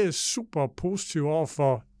er ikke super positive over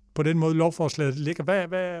for på den måde lovforslaget ligger.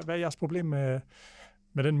 Hvad er jeres problem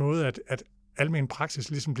med den måde, at almen praksis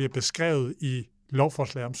ligesom bliver beskrevet i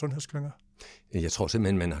lovforslaget om sundhedsklynger? Jeg tror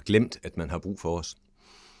simpelthen, man har glemt, at man har brug for os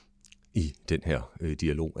i den her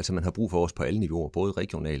dialog. Altså man har brug for os på alle niveauer, både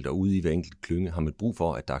regionalt og ude i hver enkelt klynge, har man brug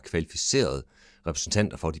for, at der er kvalificerede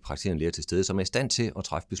repræsentanter for de praktiserende læger til stede, som er i stand til at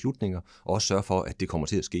træffe beslutninger, og også sørge for, at det kommer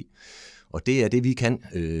til at ske. Og det er det, vi kan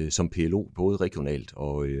som PLO, både regionalt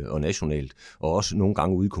og nationalt, og også nogle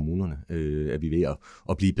gange ude i kommunerne, er vi ved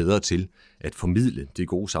at blive bedre til at formidle det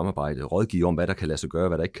gode samarbejde, rådgive om, hvad der kan lade sig gøre,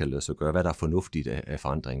 hvad der ikke kan lade sig gøre, hvad der er fornuftigt af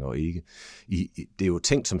forandringer og ikke. Det er jo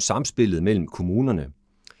tænkt som samspillet mellem kommunerne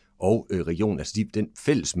og regionen, altså den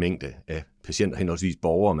fælles mængde af patienter, henholdsvis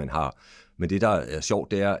borgere, man har. Men det, der er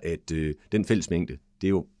sjovt, det er, at den fælles mængde,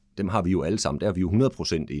 dem har vi jo alle sammen, der er vi jo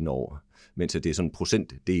 100% inde over, mens det er sådan en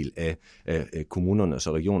procentdel af kommunernes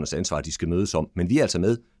og regionernes ansvar, de skal mødes om. Men vi er altså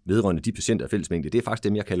med vedrørende de patienter af fællesmængde. Det er faktisk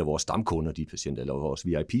dem, jeg kalder vores stamkunder, de patienter, eller vores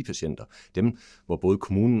VIP-patienter. Dem, hvor både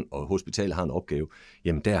kommunen og hospitalet har en opgave.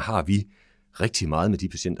 Jamen, der har vi rigtig meget med de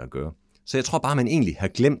patienter at gøre. Så jeg tror bare, man egentlig har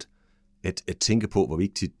glemt at tænke på, hvor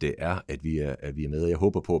vigtigt det er, at vi er med. Jeg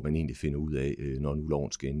håber på, at man egentlig finder ud af, når nu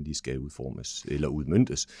loven skal udformes eller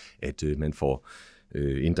udmøntes, at man får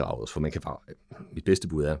inddraget. For man kan bare, mit bedste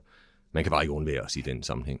bud er, man kan bare ikke undvære os i den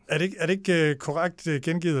sammenhæng. Er det ikke korrekt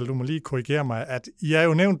gengivet, eller du må lige korrigere mig, at I er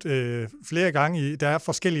jo nævnt flere gange, der er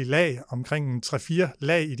forskellige lag, omkring 3-4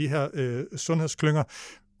 lag i de her sundhedsklynger,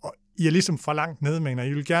 og I er ligesom for langt nede, mener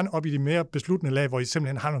I vil gerne op i de mere besluttende lag, hvor I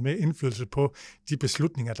simpelthen har noget mere indflydelse på de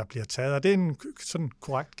beslutninger, der bliver taget. Er det en sådan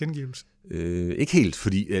korrekt gengivelse? Ikke helt,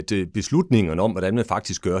 fordi at beslutningerne om, hvordan man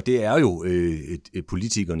faktisk gør, det er jo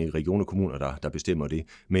politikerne i regioner og kommuner, der bestemmer det.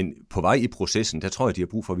 Men på vej i processen, der tror jeg, de har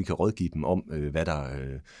brug for, at vi kan rådgive dem om, hvad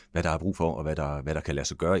der er brug for, og hvad der kan lade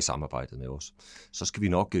sig gøre i samarbejdet med os. Så skal vi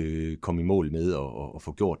nok komme i mål med at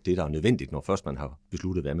få gjort det, der er nødvendigt, når først man har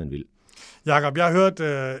besluttet, hvad man vil. Jakob, jeg har hørt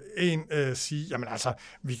en sige, jamen altså,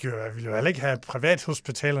 vi vil jo heller ikke have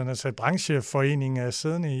privathospitalernes brancheforening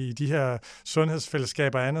siddende i de her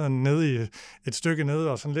sundhedsfællesskaber andet end nede i et stykke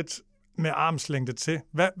nede og sådan lidt med armslængde til.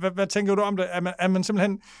 Hvad tænker du om det? Er man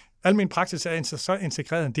simpelthen, almen praksis er så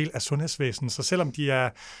integreret en del af sundhedsvæsenet, så selvom de er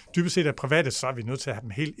dybest set er private, så er vi nødt til at have dem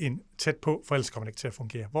helt ind tæt på, for ellers kommer det ikke til at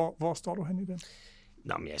fungere. Hvor står du hen i den?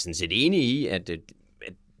 Nå, men jeg er sådan set enig i, at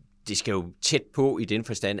det skal jo tæt på i den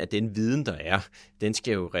forstand, at den viden, der er, den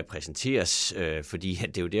skal jo repræsenteres, fordi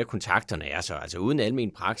det er jo der, kontakterne er. Så altså uden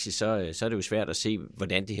almen praksis, så er det jo svært at se,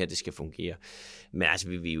 hvordan det her det skal fungere. Men altså,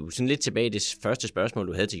 vi er jo sådan lidt tilbage i det første spørgsmål,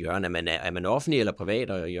 du havde til Jørgen. Er man offentlig eller privat?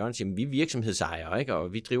 Og Jørgen siger, vi er virksomhedsejere, ikke?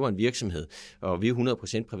 Og vi driver en virksomhed, og vi er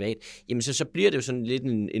 100% privat. Jamen, så bliver det jo sådan lidt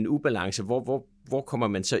en ubalance, hvor hvor kommer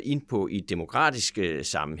man så ind på i demokratisk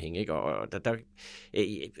sammenhæng, ikke?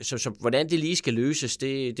 Så hvordan det lige skal løses,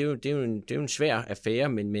 det er jo en svær affære,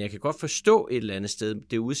 men jeg kan godt forstå et eller andet sted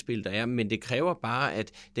det udspil, der er, men det kræver bare,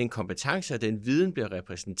 at den kompetence og den viden bliver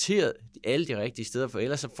repræsenteret alle de rigtige steder, for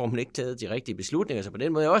ellers så får man ikke taget de rigtige beslutninger, så på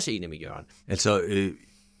den måde er jeg også enig med Jørgen. Altså,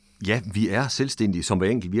 ja, vi er selvstændige som hver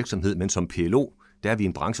enkelt virksomhed, men som PLO, der er vi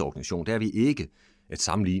en brancheorganisation, der er vi ikke at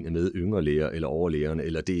sammenligne med yngre læger eller overlægerne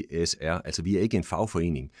eller DSR. Altså, vi er ikke en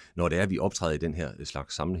fagforening, når det er, at vi optræder i den her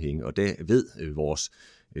slags sammenhæng. Og der ved vores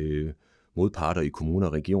modparter i kommuner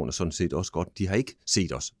og regioner sådan set også godt, de har ikke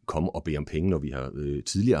set os komme og bede om penge, når vi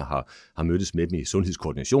tidligere har mødtes med dem i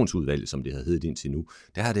Sundhedskoordinationsudvalget, som det har heddet indtil nu.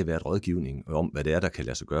 Der har det været rådgivning om, hvad det er, der kan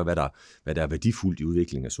lade sig gøre, hvad der er værdifuldt i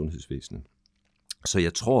udviklingen af sundhedsvæsenet. Så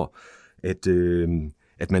jeg tror,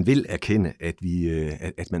 at man vil erkende,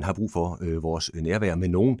 at man har brug for vores nærvær med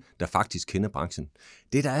nogen, der faktisk kender branchen.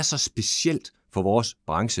 Det, der er så specielt for vores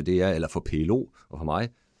branche, det er, eller for PLO og for mig,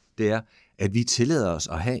 det er, at vi tillader os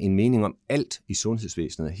at have en mening om alt i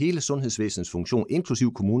sundhedsvæsenet. Hele sundhedsvæsenets funktion,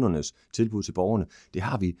 inklusiv kommunernes tilbud til borgerne, det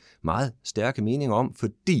har vi meget stærke meninger om,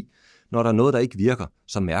 fordi når der er noget, der ikke virker,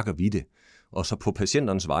 så mærker vi det. Og så på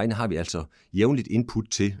patienternes vegne har vi altså jævnligt input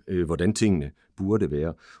til, hvordan tingene burde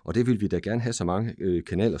være. Og det vil vi da gerne have så mange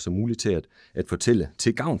kanaler som muligt til at fortælle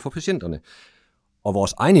til gavn for patienterne. Og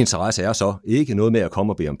vores egen interesse er så ikke noget med at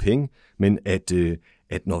komme og bede om penge, men at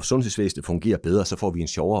når sundhedsvæsenet fungerer bedre, så får vi en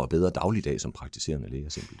sjovere og bedre dagligdag som praktiserende læger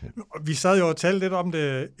simpelthen. Vi sad jo og talte lidt om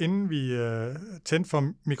det, inden vi tændte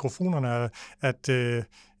for mikrofonerne, at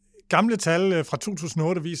gamle tal fra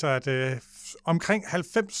 2008 viser, at omkring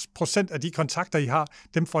 90% af de kontakter, I har,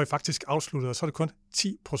 dem får I faktisk afsluttet, og så er det kun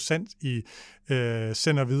 10% I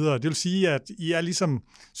sender videre. Det vil sige, at I er ligesom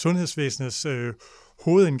sundhedsvæsenets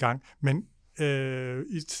hovedindgang, men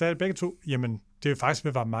I sagde begge to, jamen det er faktisk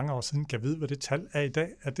ved at være mange år siden, kan vide, hvad det tal er i dag.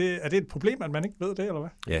 Er det et problem, at man ikke ved det, eller hvad?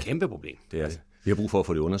 Ja, kæmpe problem. Det er det. Vi har brug for at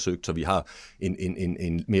få det undersøgt, så vi har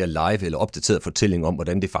en mere live eller opdateret fortælling om,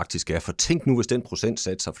 hvordan det faktisk er. For tænk nu, hvis den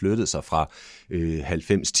procentsats har flyttet sig fra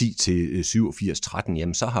 90-10 til 87-13,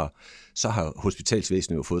 jamen så har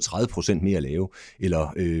hospitalsvæsenet jo fået 30% mere at lave.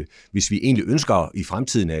 Eller hvis vi egentlig ønsker i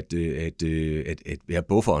fremtiden at være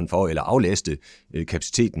bufferen for, eller aflaste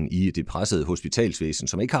kapaciteten i det pressede hospitalsvæsen,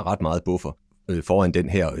 som ikke har ret meget buffer, foran den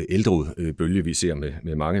her ældre bølge, vi ser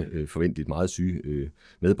med mange forventeligt meget syge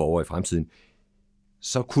medborgere i fremtiden,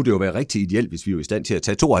 så kunne det jo være rigtig ideelt, hvis vi var i stand til at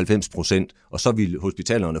tage 92%, og så ville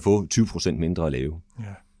hospitalerne få 20% mindre at lave. Ja.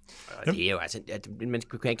 Og det er jo altså, man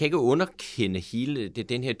kan ikke underkende hele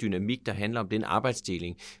den her dynamik, der handler om den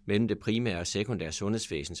arbejdsdeling mellem det primære og sekundære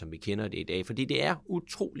sundhedsvæsen, som vi kender det i dag. Fordi det er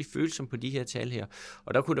utrolig følsomt på de her tal her.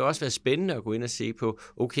 Og der kunne det også være spændende at gå ind og se på,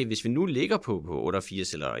 okay, hvis vi nu ligger på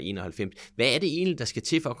 88 eller 91, hvad er det egentlig, der skal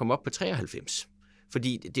til for at komme op på 93?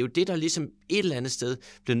 Fordi det er jo det, der ligesom et eller andet sted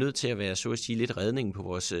bliver nødt til at være, så at sige, lidt redningen på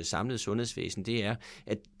vores samlede sundhedsvæsen. Det er,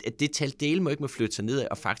 at det tal del må ikke flytte sig nedad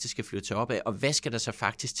og faktisk skal flytte sig opad. Og hvad skal der så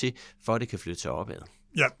faktisk til, for at det kan flytte sig opad?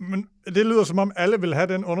 Ja, men det lyder som om alle vil have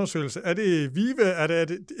den undersøgelse. Er det VIVE? Er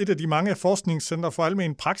det et af de mange forskningscenter for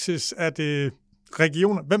almen praksis? Er det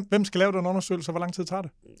regioner? Hvem skal lave den undersøgelse? Hvor lang tid tager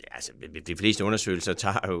det? Ja, altså, de fleste undersøgelser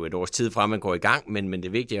tager jo et års tid fra, man går i gang, men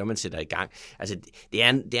det vigtige er, at man sætter i gang. Altså, det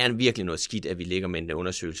er virkelig noget skidt, at vi ligger med en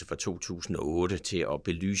undersøgelse fra 2008 til at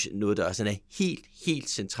belyse noget, der sådan er helt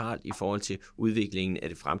centralt i forhold til udviklingen af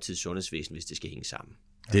det fremtidige sundhedsvæsen, hvis det skal hænge sammen.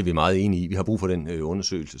 Det er vi meget enige i. Vi har brug for den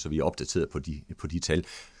undersøgelse, så vi er opdateret på de tal,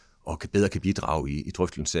 og bedre kan bidrage i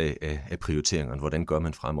drøftelse af prioriteringerne. Hvordan gør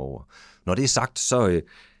man fremover? Når det er sagt, så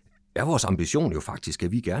er vores ambition jo faktisk,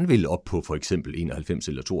 at vi gerne vil op på for eksempel 91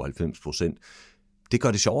 eller 92%. Det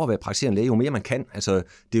gør det sjovere at være praktiserende læge, jo mere man kan. Altså,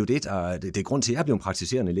 det er jo det er grund til, at jeg blev en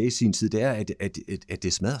praktiserende læge i sin tid, det er, at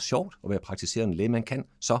det smadrer sjovt at være praktiserende læge. Man kan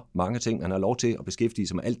så mange ting, man har lov til at beskæftige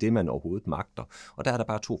sig med alt det, man overhovedet magter. Og der er der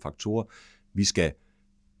bare 2 faktorer. Vi skal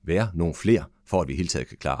være nogle flere, for at vi hele taget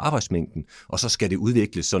kan klare arbejdsmængden, og så skal det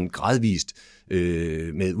udvikles sådan gradvist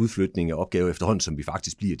med udflytning af opgaver efterhånden, som vi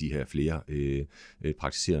faktisk bliver de her flere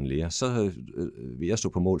praktiserende læger. Så vil jeg stå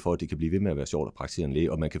på mål for, at det kan blive ved med at være sjovt at praktisere en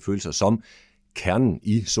læge, og man kan føle sig som kernen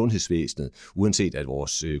i sundhedsvæsenet, uanset at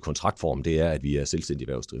vores kontraktform, det er, at vi er selvstændige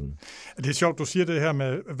erhvervsdrivende. Det er sjovt, du siger det her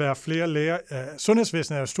med at være flere læger.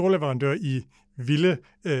 Sundhedsvæsenet er storleverandør i vilde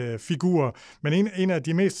figurer, men en af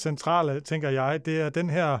de mest centrale, tænker jeg, det er den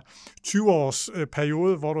her 20-års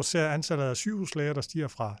periode, hvor du ser antallet af sygehuslæger, der stiger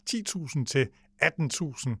fra 10.000 til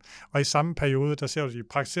 18.000, og i samme periode, der ser du de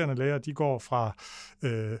praktiserende læger, de går fra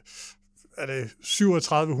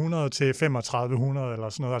 3700 til 3500 eller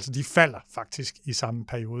sådan noget. Altså de falder faktisk i samme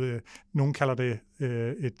periode. Nogle kalder det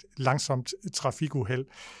et langsomt trafikuheld.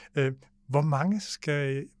 Hvor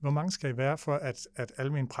mange skal I være for, at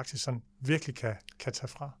almen praksis sådan virkelig kan tage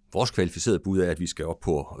fra? Vores kvalificerede bud er, at vi skal op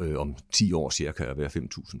på om 10 år cirka at være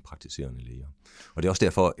 5.000 praktiserende læger. Og det er også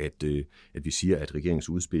derfor, at vi siger, at regeringens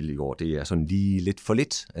udspil i år, det er sådan lige lidt for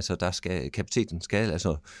lidt. Altså kapaciteten skal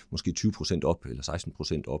altså måske 20% op eller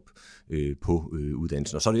 16% op på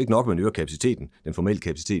uddannelsen. Og så er det ikke nok, at man øger kapaciteten, den formelle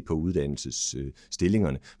kapacitet på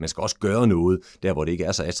uddannelsesstillingerne. Man skal også gøre noget der, hvor det ikke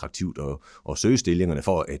er så attraktivt at søge stillingerne,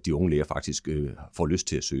 for at de unge læger faktisk får lyst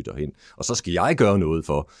til at søge derhen. Og så skal jeg gøre noget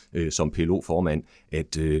for, som PLO-formand,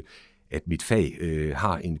 at mit fag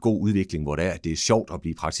har en god udvikling, hvor det er sjovt at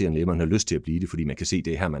blive praktiserende læge. Man har lyst til at blive det, fordi man kan se, at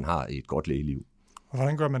det er her, man har et godt lægeliv. Og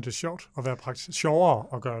hvordan gør man det sjovt at være sjovere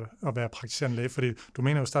at gøre det, at være praktiserende læge? Fordi du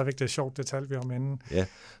mener jo stadigvæk, det er sjovt, det talte vi om inden. Ja,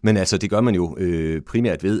 men altså det gør man jo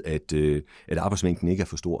primært ved, at arbejdsmængden ikke er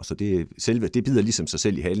for stor. Så det bider ligesom sig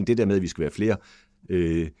selv i halen. Det der med, at vi skal være flere,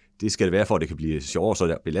 det skal det være for, at det kan blive sjovere,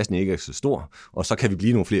 så belastningen ikke er så stor. Og så kan vi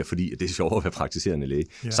blive nogle flere, fordi det er sjovere at være praktiserende læge.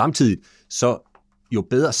 Ja. Samtidig så jo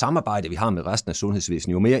bedre samarbejde vi har med resten af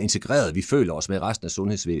sundhedsvæsenet, jo mere integreret vi føler os med resten af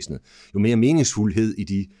sundhedsvæsenet, jo mere meningsfuldhed i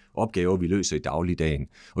de opgaver, vi løser i dagligdagen,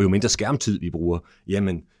 og jo mindre skærmtid vi bruger,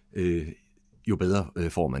 jamen jo bedre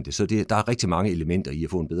får man det. Så der er rigtig mange elementer i at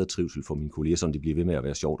få en bedre trivsel for mine kolleger, så det bliver ved med at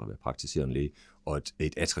være sjovt at være praktiserende læge, og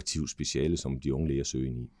et attraktivt speciale, som de unge læger søger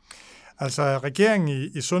ind i. Altså regeringen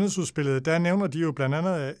i sundhedsudspillet, der nævner de jo blandt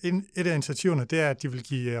andet, et af initiativerne, det er, at de vil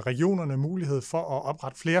give regionerne mulighed for at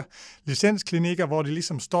oprette flere licensklinikker, hvor de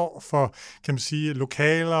ligesom står for, kan man sige,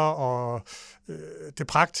 lokaler og det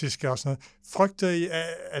praktiske og sådan noget. Frygter I,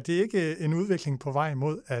 er det ikke en udvikling på vej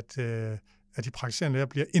imod, at de praktiserende læger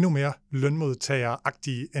bliver endnu mere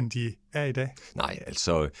lønmodtageragtige, end de er i dag? Nej,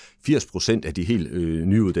 altså 80% af de helt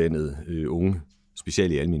nyuddannede unge,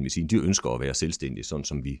 specielt i almen medicin, de ønsker at være selvstændige, sådan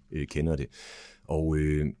som vi kender det. Og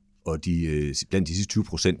blandt de sidste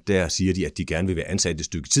 20%, der siger de, at de gerne vil være ansat et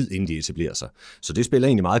stykke tid, inden de etablerer sig. Så det spiller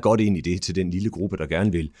egentlig meget godt ind i det til den lille gruppe, der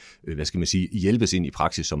gerne vil, hjælpes ind i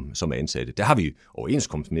praksis som ansatte. Der har vi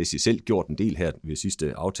overenskomstmæssigt selv gjort en del her ved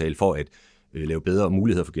sidste aftale for at lave bedre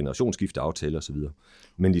muligheder for generationsskifteaftaler osv.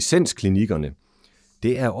 Men licensklinikkerne,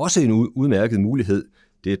 det er også en udmærket mulighed.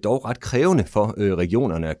 Det er dog ret krævende for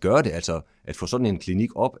regionerne at gøre det, altså at få sådan en klinik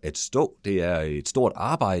op at stå. Det er et stort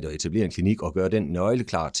arbejde at etablere en klinik og gøre den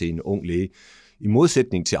nøgleklar til en ung læge. I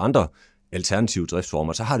modsætning til andre alternative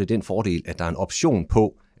driftsformer, så har det den fordel, at der er en option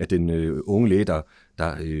på, at den unge læge, der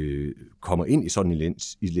kommer ind i sådan en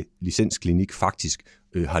licensklinik, faktisk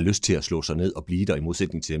har lyst til at slå sig ned og blive der, i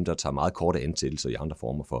modsætning til dem, der tager meget korte ansættelser i andre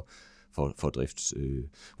former for drift,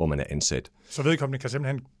 hvor man er ansat. Så vedkommende kan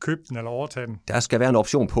simpelthen købe den eller overtage den? Der skal være en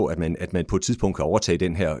option på, at man på et tidspunkt kan overtage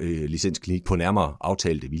den her licensklinik på nærmere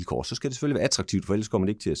aftalte vilkår. Så skal det selvfølgelig være attraktivt, for ellers kommer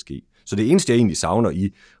det ikke til at ske. Så det eneste, jeg egentlig savner i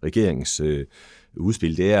regeringens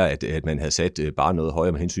udspil, det er, at man havde sat bare noget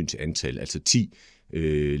højere med hensyn til antal, altså 10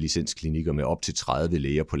 licensklinikker med op til 30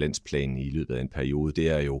 læger på landsplan i løbet af en periode. Det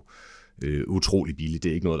er jo utrolig billigt. Det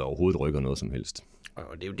er ikke noget, der overhovedet rykker noget som helst.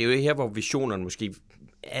 Og det er jo her, hvor visionerne måske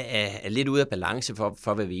er lidt ude af balance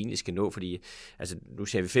for, hvad vi egentlig skal nå, fordi altså, nu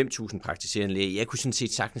ser vi 5.000 praktiserende læger. Jeg kunne sådan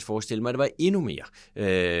set sagtens forestille mig, at det var endnu mere.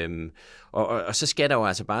 Og så skal der jo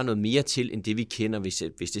altså bare noget mere til, end det vi kender,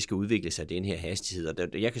 hvis det skal udvikle sig den her hastighed.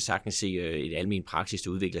 Og jeg kan sagtens se et almen praksis,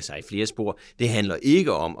 der udvikler sig i flere spor. Det handler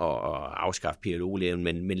ikke om at afskaffe PLO-lægen,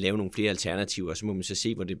 men lave nogle flere alternativer, og så må man så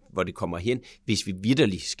se, hvor det kommer hen, hvis vi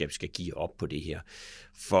vitterligt skal give op på det her.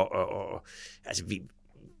 Altså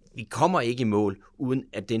vi kommer ikke i mål, uden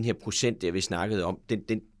at den her procent, der vi snakkede om,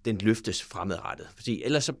 den løftes fremadrettet. Fordi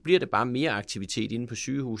ellers så bliver det bare mere aktivitet inde på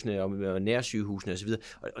sygehusene og nærsygehusene osv.,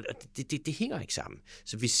 og det hænger ikke sammen.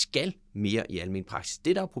 Så vi skal mere i almen praksis.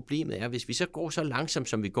 Det, der er problemet, er, hvis vi så går så langsomt,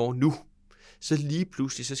 som vi går nu, så lige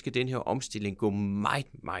pludselig, så skal den her omstilling gå meget,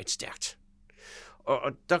 meget stærkt.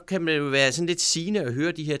 Og der kan man jo være sådan lidt sigende at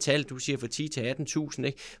høre de her tal, du siger fra 10 til 18.000.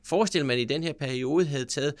 Ikke? Forestil man i den her periode havde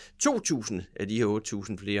taget 2.000 af de her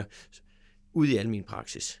 8.000 flere ud i almen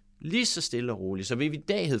praksis. Lige så stille og roligt, så vi i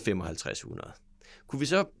dag havde 5.500. Kunne vi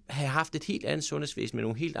så have haft et helt andet sundhedsvæsen med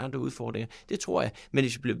nogle helt andre udfordringer? Det tror jeg. Men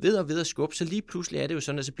hvis vi bliver ved og ved at skubbe, så lige pludselig er det jo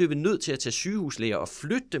sådan, at så bliver vi nødt til at tage sygehuslæger og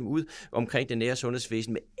flytte dem ud omkring det nære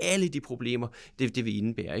sundhedsvæsen med alle de problemer, det vil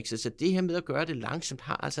indebære. Ikke? Så det her med at gøre det langsomt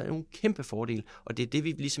har altså nogle kæmpe fordele, og det er det,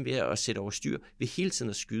 vi ligesom ved at sætte over styr ved hele tiden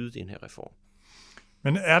at skyde den her reform.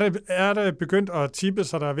 Men er det begyndt at tippe,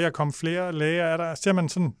 så der er ved at komme flere læger? Ser man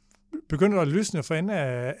sådan begyndt at lysne for enden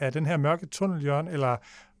af den her mørke tunnelhjørne, eller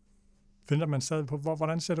venter man stadig på,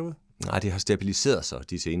 hvordan ser det ud? Nej, det har stabiliseret sig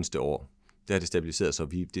de seneste år. Der har det stabiliseret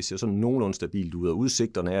sig. Det ser sådan nogenlunde stabilt ud, og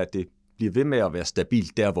udsigterne er, at det bliver ved med at være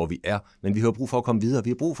stabilt der, hvor vi er, men vi har brug for at komme videre. Vi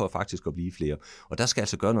har brug for faktisk at blive flere. Og der skal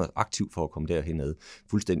altså gøre noget aktivt for at komme derhen ad,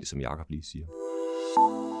 fuldstændig som Jakob lige siger.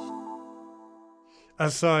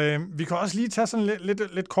 Altså, vi kan også lige tage sådan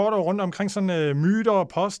lidt kortere rundt omkring sådan myter og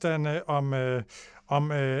påstande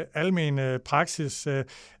om almen praksis.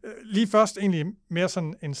 Lige først egentlig mere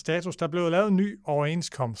sådan en status. Der blev lavet en ny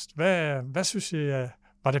overenskomst. Hvad synes I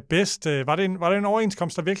var det bedste? Var det en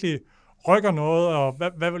overenskomst, der virkelig rykker noget,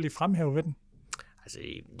 og hvad vil I fremhæve ved den? Altså,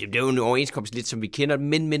 det er jo en overenskomst lidt, som vi kender,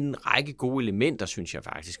 men med en række gode elementer, synes jeg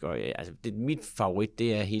faktisk. Og altså, mit favorit,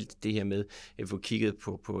 det er helt det her med at få kigget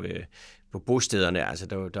på bostederne. Altså,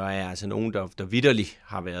 der er altså nogen, der vitterligt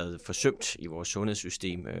har været forsømt i vores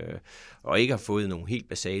sundhedssystem, og ikke har fået nogle helt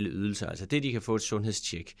basale ydelser. Altså det, de kan få et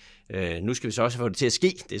sundhedstjek. Nu skal vi så også få det til at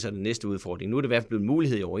ske. Det er så den næste udfordring. Nu er det i hvert fald blevet en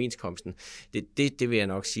mulighed i overenskomsten. Det vil jeg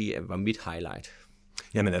nok sige, var mit highlight.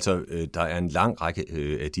 Jamen altså, der er en lang række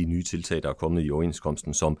af de nye tiltag, der er kommet i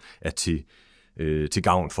overenskomsten, som er til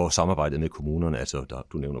gavn for samarbejdet med kommunerne. Altså,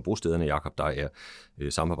 du nævner bostederne, Jakob, der er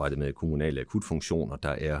samarbejde med kommunale akutfunktioner, der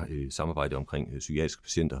er samarbejde omkring psykiatriske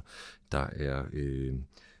patienter, der er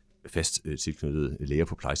fast tilknyttede læger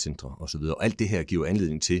på plejecentre osv. Og alt det her giver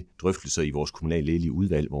anledning til drøftelser i vores kommunale lægelige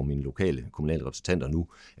udvalg, hvor mine lokale kommunale repræsentanter nu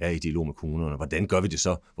er i dialog med kommunerne. Hvordan gør vi det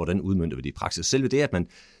så? Hvordan udmønter vi det i praksis? Selve det, at man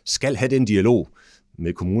skal have den dialog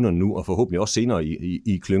med kommunerne nu, og forhåbentlig også senere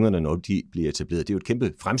i klyngerne, når de bliver etableret. Det er jo et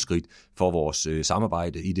kæmpe fremskridt for vores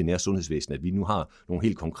samarbejde i det nære sundhedsvæsen, at vi nu har nogle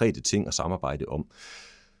helt konkrete ting at samarbejde om.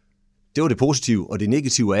 Det var det positive, og det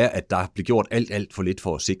negative er, at der blev gjort alt for lidt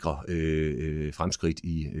for at sikre fremskridt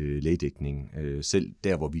i lægedækningen. Selv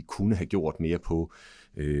der, hvor vi kunne have gjort mere på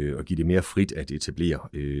at give det mere frit at etablere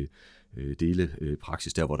dele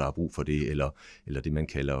praksis der, hvor der er brug for det, eller det, man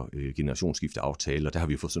kalder generationsskifteaftaler. Der har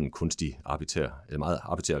vi fået sådan en kunstig meget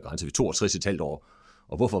arbitrær grænse ved 62,5 år.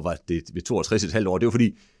 Og hvorfor var det ved 62,5 år? Det var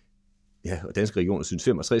fordi, og danske regioner synes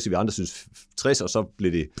 65, vi andre synes 60, og så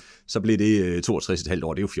blev det 62,5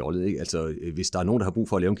 år. Det er jo fjollet, ikke? Altså, hvis der er nogen, der har brug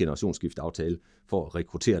for at lave en generationsskifteaftale for at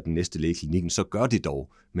rekruttere den næste lægeklinikken, så gør det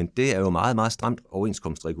dog. Men det er jo meget, meget stramt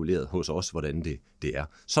overenskomstreguleret hos os, hvordan det er.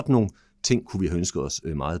 Sådan nogle ting kunne vi have ønsket os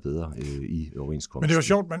meget bedre i overenskomsten. Men det var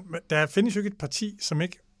sjovt, men der findes jo ikke et parti, som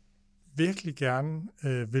ikke virkelig gerne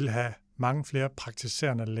vil have mange flere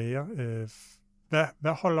praktiserende læger.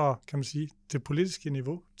 Hvad holder, kan man sige, det politiske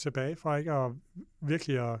niveau tilbage for ikke at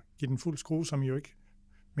virkelig at give den fuld skrue, som I jo ikke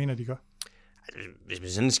mener, de gør? Altså, hvis man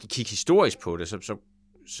sådan skal kigge historisk på det,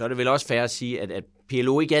 så er det vel også fair at sige, at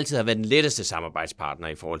PLO ikke altid har været den letteste samarbejdspartner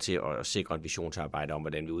i forhold til at sikre et visionsarbejde om,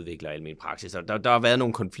 hvordan vi udvikler almen praksis. Der har været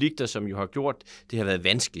nogle konflikter, som jo har gjort, det har været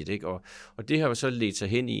vanskeligt, ikke? Og det har jo så ledt sig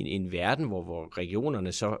hen i en verden, hvor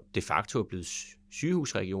regionerne så de facto er blevet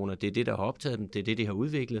sygehusregioner. Det er det, der har optaget dem, det er det, de har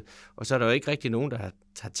udviklet. Og så er der jo ikke rigtig nogen, der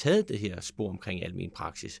har taget det her spor omkring almen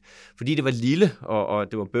praksis. Fordi det var lille,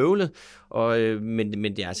 og det var bøvlet, men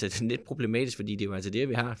det er altså lidt problematisk, fordi det er jo altså det,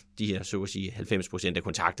 vi har de her, så at sige, 90% af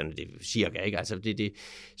kontakterne, det cirka, ikke? Altså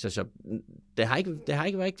så der har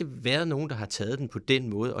ikke rigtig været nogen, der har taget den på den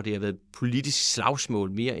måde, og det har været politisk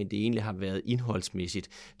slagsmål mere, end det egentlig har været indholdsmæssigt.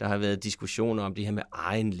 Der har været diskussioner om det her med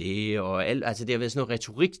egen læge, og altså det har været sådan noget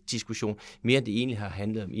retorik-diskussion, mere end det egentlig har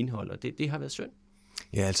handlet om indhold, og det har været synd.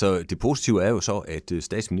 Ja, altså det positive er jo så, at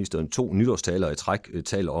statsministeren 2 nytårstaler i træk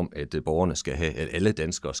taler om, at borgerne at alle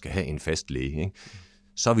danskere skal have en fast læge, ikke?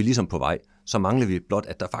 Så er vi ligesom på vej. Så mangler vi blot,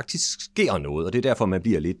 at der faktisk sker noget, og det er derfor, man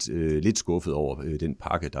bliver lidt skuffet over den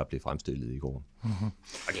pakke, der blev fremstillet i går. Mm-hmm.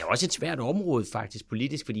 Og det er også et svært område faktisk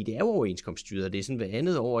politisk, fordi det er jo overenskomststyret, det er sådan hver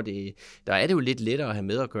andet år, der er det jo lidt lettere at have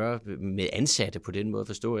med at gøre med ansatte på den måde,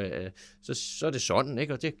 forstå, så er det sådan,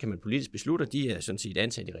 ikke? Og det kan man politisk beslutte, og de er sådan set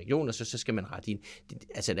ansat i regioner, så skal man rette ind.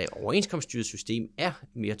 Altså det overenskomststyret system er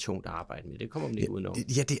mere tungt at arbejde med, det kommer man ikke udenom.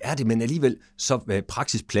 Ja, det er det, men alligevel, så hvad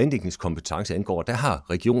praktisk planlægningskompetence angår, der har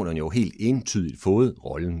regionerne jo helt entydigt fået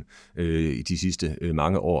rollen i de sidste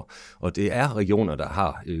mange år, og det er regioner, der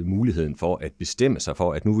har muligheden for at bestemme sig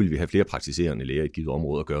for, at nu vil vi have flere praktiserende læger i et givet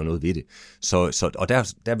område og gøre noget ved det. Og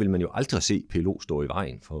der vil man jo aldrig se PLO stå i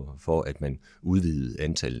vejen for at man udvidede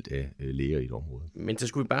antallet af læger i et område. Men så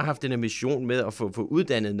skulle vi bare have haft den her mission med at få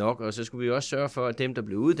uddannet nok, og så skulle vi også sørge for, at dem, der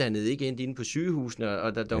blev uddannet, ikke endte inde på sygehusene,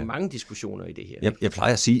 og der var mange diskussioner i det her. Jeg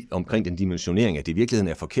plejer at sige omkring den dimensionering, at det i virkeligheden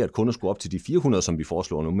er forkert kun at skulle op til de 400, som vi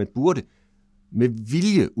foreslår nu, men burde med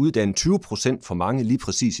vilje uddanne 20% for mange lige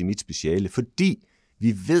præcis i mit speciale, fordi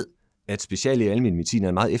vi ved, at speciale i almen medicin er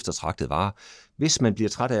en meget eftertragtet vare. Hvis man bliver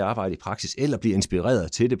træt af at arbejde i praksis, eller bliver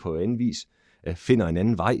inspireret til det på anden vis, finder en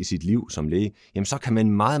anden vej i sit liv som læge, jamen så kan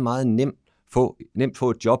man meget, meget nemt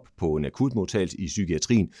få et job på en akutmodtagelse i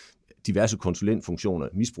psykiatrien, diverse konsulentfunktioner,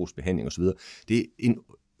 misbrugsbehandling osv. Det er en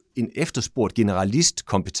en efterspurgt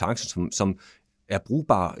generalistkompetence, som er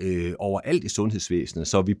brugbar overalt i sundhedsvæsenet,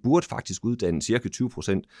 så vi burde faktisk uddanne cirka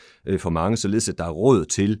 20% for mange, således at der er råd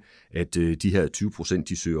til, at de her 20%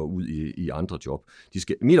 de søger ud i andre job.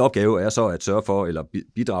 Min opgave er så at sørge for, eller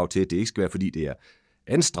bidrage til, at det ikke skal være, fordi det er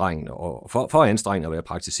anstrengende, og for anstrengende at være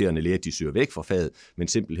praktiserende læge, at de søger væk fra faget, men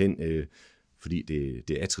simpelthen fordi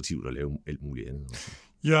det er attraktivt at lave alt muligt andet.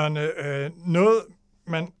 Jørgen, noget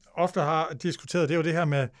man ofte har diskuteret, det er jo det her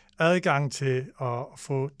med adgang til at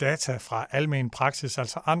få data fra almen praksis,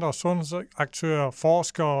 altså andre sundhedsaktører,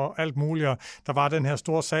 forskere og alt muligt. Der var den her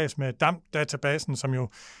store sag med DAMP-databasen, som jo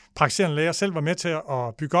praktiserende læger selv var med til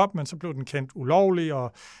at bygge op, men så blev den kendt ulovlig,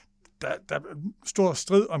 og der er stor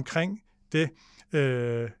strid omkring det.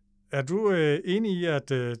 Er du enig i, at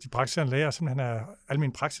de praktiserende læger simpelthen er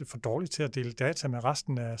almen praksis for dårlige til at dele data med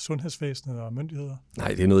resten af sundhedsvæsenet og myndigheder? Nej,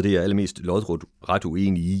 det er noget, det jeg er allermest lodret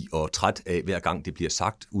uenig i, og træt af hver gang det bliver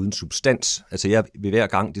sagt uden substans. Altså jeg vil hver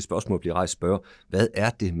gang det spørgsmål bliver rejst spørge, hvad er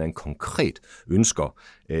det, man konkret ønsker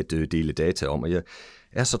at dele data om? Og jeg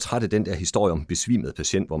er så træt af den der historie om besvimet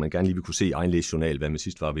patient, hvor man gerne lige vil kunne se i egen lægejournal, hvad man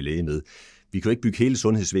sidst var ved læge med. Vi kan jo ikke bygge hele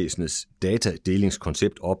sundhedsvæsenets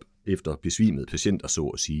datadelingskoncept op efter besvimede patienter, så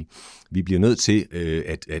at sige. Vi bliver nødt til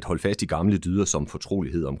at holde fast i gamle dyder som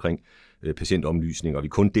fortrolighed omkring patientomlysning, og vi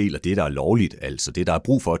kun deler det, der er lovligt, altså det, der er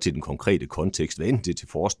brug for til den konkrete kontekst, hvad enten det er til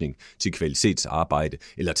forskning, til kvalitetsarbejde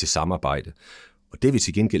eller til samarbejde. Og det er vi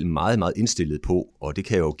til gengæld meget, meget indstillet på, og det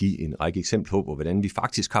kan jeg jo give en række eksempler på, hvordan vi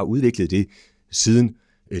faktisk har udviklet det siden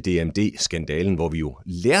DMD-skandalen, hvor vi jo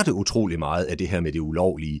lærte utrolig meget af det her med det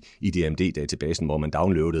ulovlige i DMD-databasen, hvor man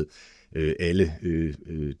downloadede alle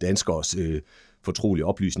danskers fortrolige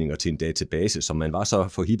oplysninger til en database, som man var så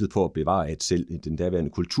forhippet på at bevare, at selv den daværende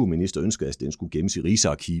kulturminister ønskede, at den skulle gemmes i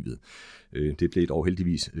Rigsarkivet. Det blev dog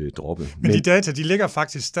heldigvis droppet. Men de data, de ligger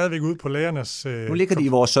faktisk stadigvæk ude på lægernes... Nu ligger de i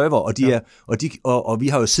vores server, og vi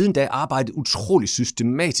har jo siden da arbejdet utrolig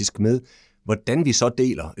systematisk med, hvordan vi så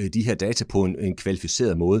deler de her data på en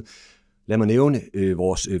kvalificeret måde. Lad mig nævne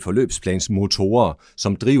vores forløbsplansmotorer,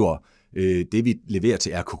 som driver det, vi leverer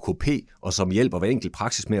til RKKP, og som hjælper hver enkelt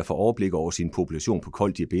praksis med at få overblik over sin population på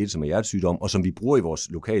kold diabetes og hjertesygdom, og som vi bruger i vores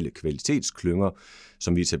lokale kvalitetsklynger,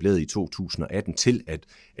 som vi etablerede i 2018, til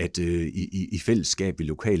at i fællesskab ved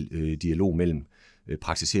lokal dialog mellem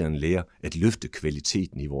praktiserende læger, at løfte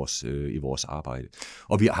kvaliteten i vores arbejde.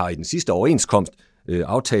 Og vi har i den sidste overenskomst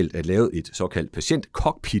aftalt at lave et såkaldt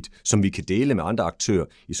patientcockpit, som vi kan dele med andre aktører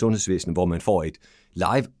i sundhedsvæsenet, hvor man får et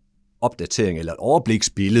live opdatering eller et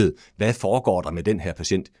overbliksbillede. Hvad foregår der med den her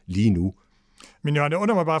patient lige nu? Men Jørgen, det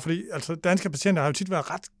undrer mig bare, fordi altså, danske patienter har jo tit været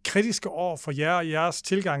ret kritiske over for jeres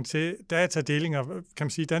tilgang til datadelinger. Kan man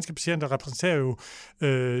sige, danske patienter repræsenterer jo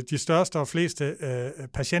de største og fleste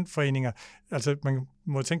patientforeninger. Altså man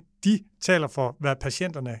må tænke, de taler for, hvad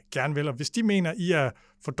patienterne gerne vil. Og hvis de mener, I er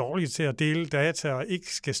for dårlige til at dele data og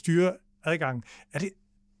ikke skal styre adgangen, er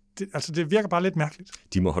det virker bare lidt mærkeligt.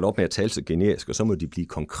 De må holde op med at tale så generisk, og så må de blive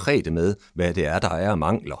konkrete med, hvad det er, der er af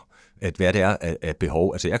mangler. Hvad det er af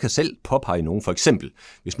behov. Altså jeg kan selv påpege nogen, for eksempel,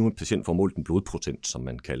 hvis nu en patient får målt en blodprocent, som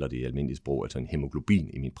man kalder det i almindelig sprog, altså en hemoglobin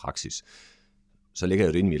i min praksis, så lægger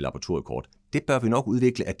jeg det ind i mit laboratoriekort. Det bør vi nok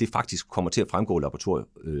udvikle, at det faktisk kommer til at fremgå i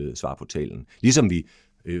laboratoriesvarportalen. Ligesom vi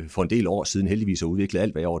for en del år siden heldigvis har udviklet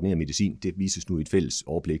alt, hvad jeg ordinerer medicin, det vises nu i et fælles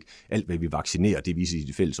overblik. Alt, hvad vi vaccinerer, det vises i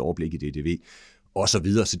et fælles overblik i DDV. Og så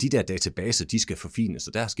videre. Så de der databaser, de skal forfines,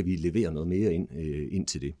 så der skal vi levere noget mere ind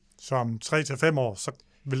til det. Så om 3-5 år, så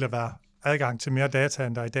vil der være adgang til mere data,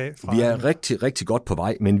 end der i dag? Vi er rigtig, rigtig godt på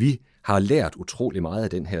vej, men vi har lært utrolig meget af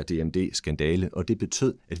den her DMD-skandale, og det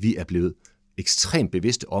betød, at vi er blevet ekstremt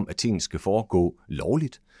bevidste om, at tingene skal foregå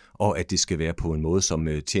lovligt, og at det skal være på en måde, som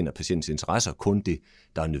tjener patientens interesser. Kun det,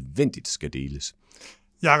 der er nødvendigt, skal deles.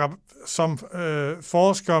 Jakob, som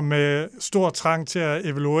forsker med stor trang til at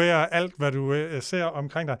evaluere alt, hvad du ser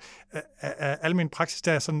omkring dig, er almen praksis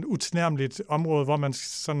der sådan et utilnærmeligt område, hvor man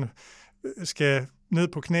sådan skal ned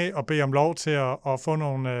på knæ og bede om lov til at få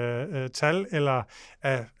nogle tal, eller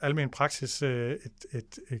er almen praksis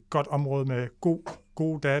et godt område med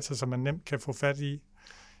gode data, som man nemt kan få fat i?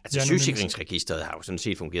 Altså sygesikringsregisteret har jo sådan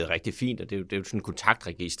set fungeret rigtig fint, og det er jo sådan et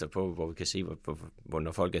kontaktregister på, hvor vi kan se,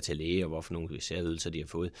 når folk er til læge, og hvorfor nogle særydelser de har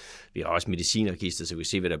fået. Vi har også medicinregister, så vi kan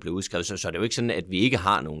se, hvad der er blevet udskrevet, så det er jo ikke sådan, at vi ikke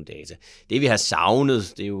har nogen data. Det vi har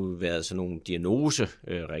savnet, det er jo været sådan nogle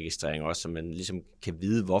diagnoseregistreringer også, så man ligesom kan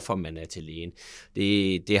vide, hvorfor man er til lægen.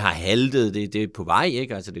 Det har haltet, det er på vej,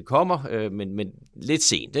 ikke? Altså det kommer, men lidt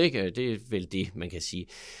sent, ikke? Det er vel det, man kan sige.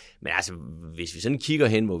 Men altså, hvis vi sådan kigger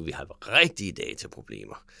hen, hvor vi har rigtige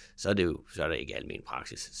dataproblemer, så er det ikke almen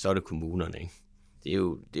praksis. Så er det kommunerne, ikke? det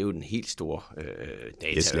er jo den helt store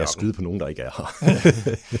data. Lad os skyde på nogen, der ikke er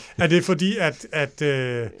her. Er det fordi, at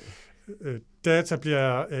data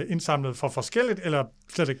bliver indsamlet for forskelligt, eller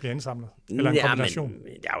slet ikke bliver indsamlet? Eller en kombination? Men,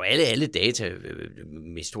 der er jo alle data,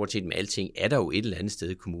 med stort set med alting, er der jo et eller andet sted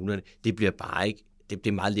i kommunerne. Det bliver bare ikke, det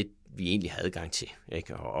bliver meget lidt, vi egentlig har adgang til.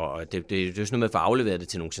 Ikke? Og det er jo sådan noget med at få afleveret det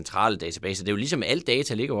til nogle centrale databaser. Det er jo ligesom, alt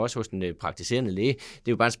data ligger også hos den praktiserende læge. Det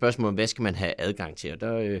er jo bare et spørgsmål om, hvad skal man have adgang til? Og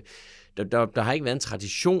der har ikke været en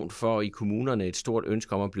tradition for i kommunerne et stort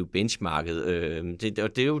ønske om at blive benchmarket.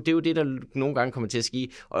 Det er jo det, der nogle gange kommer til at ske.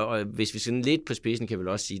 Og hvis vi sådan lidt på spidsen, kan vi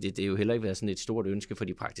også sige, det er jo heller ikke været sådan et stort ønske for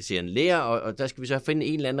de praktiserende læger. Og der skal vi så finde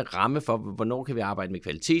en eller anden ramme for, hvornår kan vi arbejde med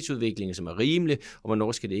kvalitetsudvikling, som er rimelig, og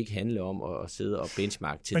hvornår skal det ikke handle om at sidde og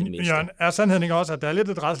benchmarke til det mindste. Men Jørgen, er sandheden ikke også, at der er lidt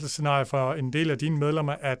et rædselsscenarie for en del af dine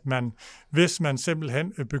medlemmer, at hvis man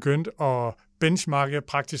simpelthen begyndte at benchmarke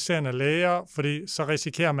praktiserende læger, fordi så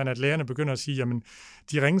risikerer man, at lægerne begynder at sige, jamen,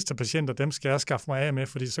 de ringeste patienter, dem skal jeg skaffe mig af med,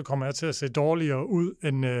 fordi så kommer jeg til at se dårligere ud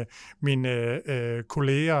end mine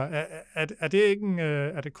kolleger. Er det ikke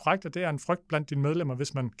er det korrekt, at det er en frygt blandt dine medlemmer,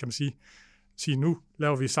 hvis man, kan man sige nu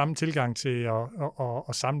laver vi samme tilgang til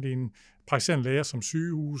at sammenligne praktiserende læger som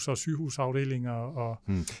sygehus og sygehusafdelinger?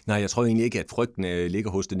 Nej, jeg tror egentlig ikke, at frygten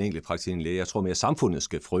ligger hos den enkelte praktiserende læge. Jeg tror mere, at samfundet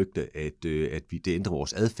skal frygte, at det ændrer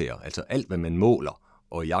vores adfærd. Altså alt, hvad man måler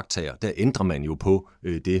og jagttager, der ændrer man jo på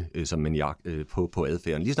det, som man på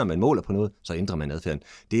adfærden. Lige når man måler på noget, så ændrer man adfærden.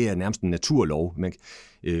 Det er nærmest en naturlov.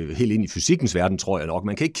 Helt ind i fysikkens verden, tror jeg nok.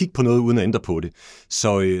 Man kan ikke kigge på noget uden at ændre på det.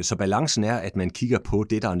 Så balancen er, at man kigger på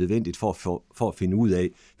det, der er nødvendigt for at finde ud af,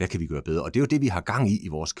 hvad kan vi gøre bedre. Og det er jo det, vi har gang i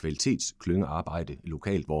vores kvalitetsklyngearbejde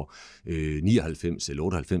lokalt, hvor 99 eller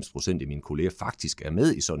 98% af mine kolleger faktisk er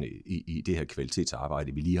med i det her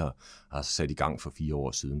kvalitetsarbejde, vi lige har sat i gang for 4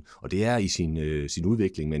 år siden. Og det er i sin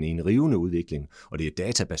udvikling, men en rivende udvikling, og det er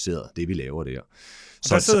databaseret, det vi laver der.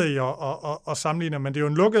 Der sidder I og sammenligner, men det er jo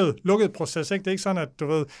en lukket proces, ikke? Det er ikke sådan, at du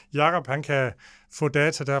ved, Jakob han kan få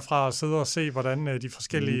data derfra og sidde og se, hvordan de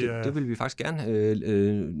forskellige... Det vil vi faktisk gerne.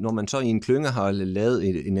 Når man så i en klynge har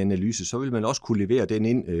lavet en analyse, så vil man også kunne levere den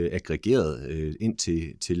ind aggregeret ind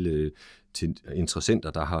til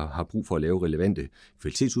interessenter, der har brug for at lave relevante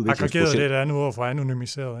kvalitetsudviklingsprojekter. Aggregeret det er et andet ord for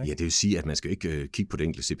anonymiseret, ikke? Ja, det vil sige, at man skal ikke kigge på det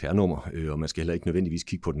enkelte CPR-nummer, og man skal heller ikke nødvendigvis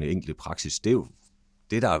kigge på den enkelte praksis. Det er jo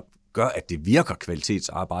det, der gør, at det virker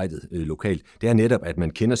kvalitetsarbejdet lokalt. Det er netop, at man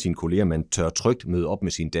kender sine kolleger, man tør trygt møde op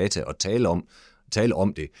med sine data og tale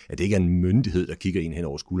om det, at det ikke er en myndighed, der kigger ind hen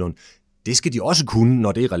over skulderen. Det skal de også kunne,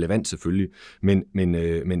 når det er relevant selvfølgelig,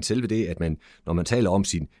 men selve det, at man, når man taler om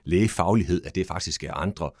sin lægefaglighed, at det faktisk er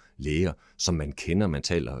andre læger, som man kender, man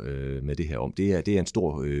taler med det her om, det er en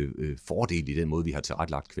stor fordel i den måde, vi har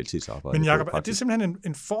tilrettelagt kvalitetsarbejde. Men Jacob, er det simpelthen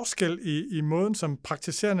en forskel i måden, som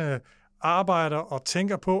praktiserende arbejder og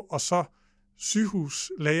tænker på, og så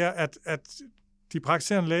sygehuslæger, at de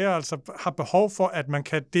praktiserende læger altså har behov for, at man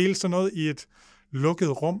kan dele sådan noget i et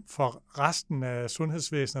lukket rum for resten af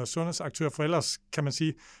sundhedsvæsenet og sundhedsaktører, for ellers kan man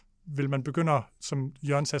sige, vil man begynde, som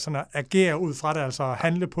Jørgen sagde, sådan at agere ud fra det, altså at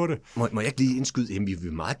handle på det. Må jeg ikke lige indskyde? Jamen, vi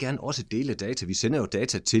vil meget gerne også dele data. Vi sender jo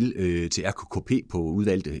data til RKKP på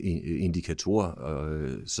udvalgte indikatorer,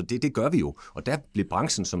 så det gør vi jo. Og der bliver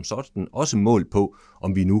branchen som sådan også målt på,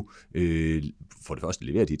 om vi nu for det første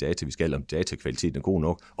leverer de data, vi skal, om datakvaliteten er god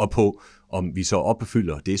nok, og på, om vi så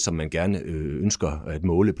opfylder det, som man gerne ønsker at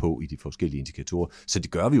måle på i de forskellige indikatorer. Så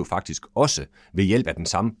det gør vi jo faktisk også ved hjælp af den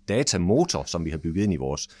samme datamotor, som vi har bygget ind i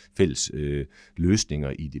vores fælles løsninger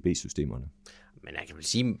i IDB-systemerne. Men jeg kan vel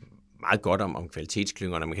sige meget godt om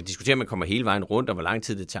kvalitetsklyngerne. Man kan diskutere, om man kommer hele vejen rundt, og hvor lang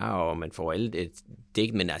tid det tager, og man får alle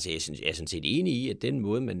dækket. Men altså, jeg er sådan set enig i, at den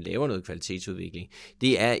måde, man laver noget kvalitetsudvikling,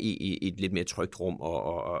 det er i et lidt mere trygt rum,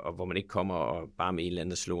 og hvor man ikke kommer og bare med en eller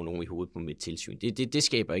anden slå nogen i hovedet på mit tilsyn. Det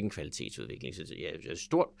skaber ikke en kvalitetsudvikling. Så jeg er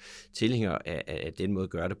stort tilhænger af den måde at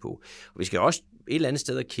gøre det på. Og vi skal også et eller andet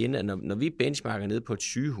sted at kende, at når vi benchmarker ned på et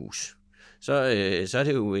sygehus, så er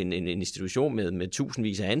det jo en institution med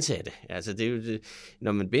tusindvis af ansatte. Altså det er jo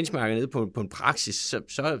når man benchmarker ned på en praksis,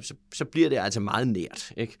 så bliver det altså meget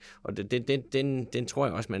nært, ikke? Og den tror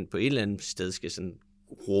jeg også, man på et eller andet sted skal sådan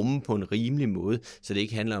rumme på en rimelig måde, så det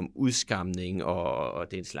ikke handler om udskamning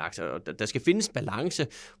og den slags. Og der skal findes balance,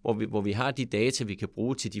 hvor vi har de data, vi kan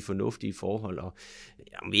bruge til de fornuftige forhold. Og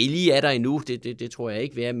om vi lige er der endnu, det tror jeg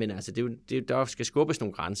ikke, vi er, men altså, der skal skubbes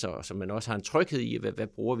nogle grænser, så man også har en tryghed i, hvad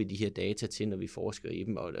bruger vi de her data til, når vi forsker i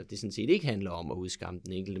dem, og det sådan set ikke handler om at udskamme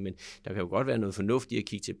den enkelte, men der kan jo godt være noget fornuftigt at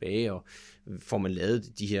kigge tilbage, og får man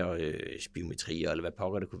lavet de her spiometrier, eller hvad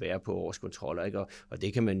pokker det kunne være på årskontroller, ikke? Og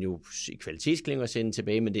det kan man jo i kvalitetsklinger sende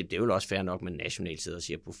tilbage, men det er jo også fair nok, at man nationalt sidder og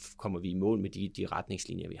siger, kommer vi i mål med de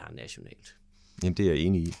retningslinjer, vi har nationalt. Jamen, det er jeg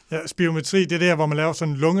enig i. Ja, spirometri, det er der, hvor man laver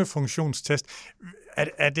sådan en lungefunktionstest.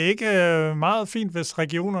 Er det ikke meget fint, hvis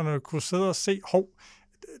regionerne kunne sidde og se,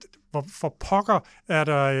 hvor pokker er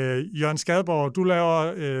der, Jørgen Skadborg, du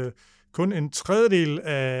laver kun en tredjedel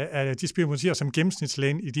af de spirometrier, som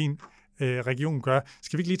gennemsnitslægen i din region gør.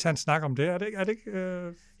 Skal vi ikke lige tage en snak om det? Er det ikke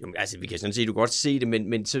Jo, altså, vi kan sådan set godt se det,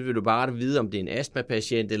 men så vil du bare vide, om det er en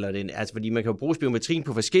astmapatient, eller det er altså, fordi man kan jo bruge spirometrien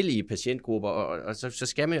på forskellige patientgrupper, og så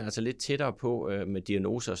skal man altså lidt tættere på med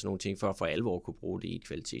diagnoser og sådan nogle ting, for at for alvor kunne bruge det i et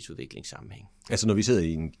kvalitetsudviklingssammenhæng. Altså, når vi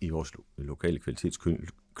sidder i vores lokale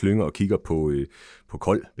kvalitetsklynger og kigger på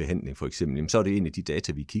kold behandling for eksempel, jamen, så er det en af de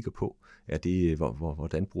data, vi kigger på. Er det,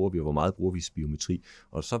 hvordan bruger vi, og hvor meget bruger vi spirometri?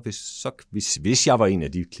 Og hvis jeg var en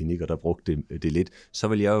af de klinikker, der brugte det lidt, så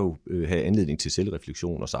vil jeg jo have anledning til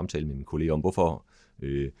selvreflektion og samtale med mine kolleger om, hvorfor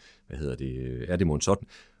er det måske sådan,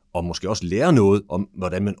 og måske også lære noget om,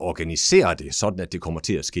 hvordan man organiserer det, sådan at det kommer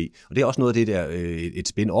til at ske. Og det er også noget af det der, et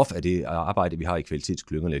spin-off af det arbejde, vi har i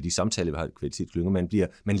kvalitetsklyngerne, de samtaler, vi har i kvalitetsklynger.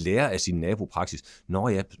 Man lærer af sin nabopraksis. Nå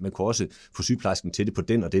ja, man kan også få sygeplejersken til det på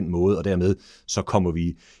den og den måde, og dermed så kommer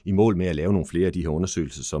vi i mål med at lave nogle flere af de her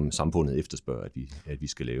undersøgelser, som samfundet efterspørger, at vi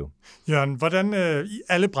skal lave. Jørgen, hvordan i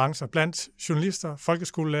alle brancher, blandt journalister,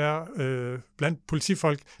 folkeskolelærer, blandt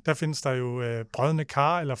politifolk, der findes der jo brodne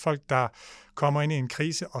kar, eller folk, der kommer ind i en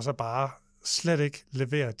krise, og så bare slet ikke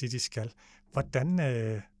leverer det, de skal. Hvordan,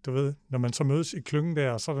 når man så mødes i klyngen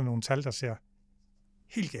der, og så er der nogle tal, der ser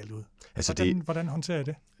helt galt ud. Altså hvordan håndterer jeg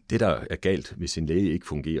det? Det, der er galt, hvis en læge ikke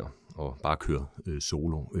fungerer, og bare kører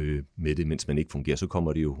solo med det, mens man ikke fungerer, så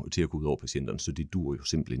kommer det jo til at gå ud over patienterne, så det duer jo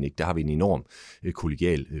simpelthen ikke. Der har vi en enorm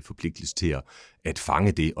kollegial forpligtelse til at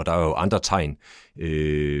fange det, og der er jo andre tegn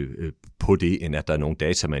på det, end at der er nogle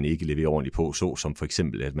data, man ikke leverer ordentligt på, så som for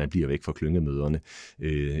eksempel, at man bliver væk fra klyngemøderne.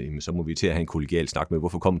 Så må vi til at have en kollegial snak med,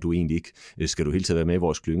 hvorfor kommer du egentlig ikke? Skal du hele tiden være med i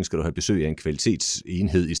vores klynge? Skal du have besøg af en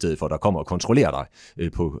kvalitetsenhed, i stedet for at der kommer og kontrollerer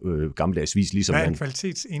dig på gammeldags vis? Ligesom hvad er en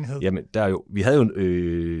kvalitetsenhed? Jamen, vi havde jo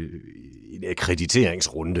en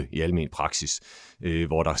akkrediteringsrunde i almen praksis,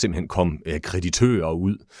 hvor der simpelthen kom akkreditører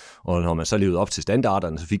ud, og når man så levede op til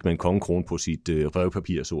standarderne, så fik man en kongekrone på sit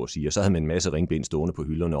brevpapir, så at sige, og så havde man en masse ringben stående på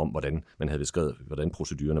hylderne om, hvordan man havde beskrevet, hvordan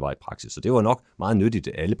procedurerne var i praksis. Så det var nok meget nyttigt,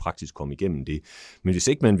 at alle praktisk kom igennem det. Men hvis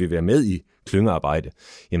ikke man vil være med i klyngearbejde,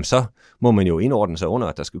 jamen så må man jo indordne sig under,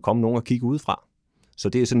 at der skal komme nogen og kigge udefra. Så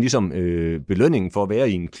det er sådan ligesom belønningen for at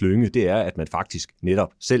være i en klynge, det er, at man faktisk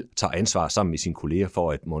netop selv tager ansvar sammen med sine kolleger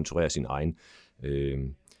for at monitorere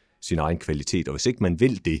sin egen kvalitet. Og hvis ikke man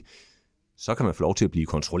vil det, så kan man få lov til at blive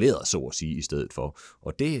kontrolleret, så at sige, i stedet for.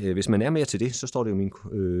 Og det, hvis man er mere til det, så står det jo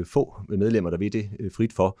mine få medlemmer, der ved det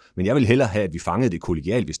frit for. Men jeg vil hellere have, at vi fangede det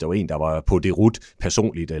kollegialt, hvis der var en, der var på det rut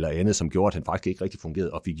personligt eller andet, som gjorde, at han faktisk ikke rigtig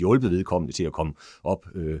fungerede, og fik hjulpet vedkommende til at komme op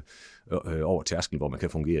over tærsklen, hvor man kan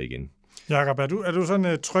fungere igen. Jakob, er du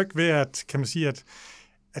sådan tryg ved, at, kan man sige, at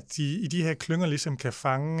de i de her klynger ligesom kan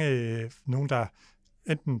fange nogen, der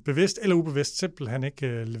enten bevidst eller ubevidst simpelthen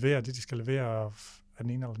ikke leverer det, de skal levere af den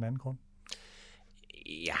ene eller den anden grund?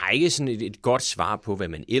 Jeg har ikke sådan et godt svar på, hvad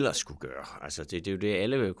man ellers skulle gøre. Altså det er jo det,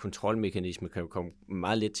 alle kontrolmekanismer kan jo komme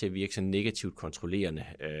meget let til at virke sådan negativt kontrollerende.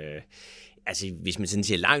 Altså, hvis man sådan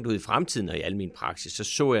ser langt ud i fremtiden og i al min praksis,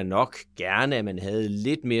 så jeg nok gerne, at man havde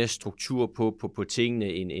lidt mere struktur på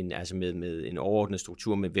tingene, end altså med en overordnet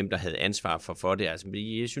struktur med, hvem der havde ansvar for det. Altså,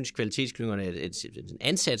 jeg synes, kvalitetsklyngerne er en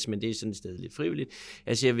ansats, men det er sådan et sted lidt frivilligt.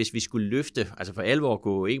 Jeg siger, hvis vi skulle løfte, altså for alvor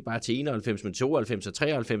gå ikke bare til 91, men 92 og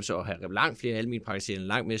 93 og have langt flere almenpraktiserende,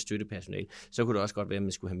 langt mere støttepersonale, så kunne det også godt være, at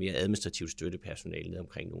man skulle have mere administrativt støttepersonale ned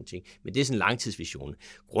omkring nogle ting. Men det er sådan en langtidsvision.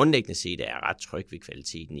 Grundlæggende set er jeg ret tryg ved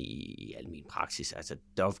kvaliteten i almen praksis. Altså,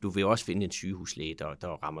 du vil også finde en sygehuslæge,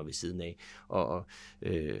 der rammer ved siden af. Og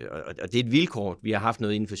det er et vilkår. Vi har haft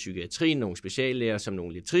noget inden for psykiatrien, nogle speciallæger, som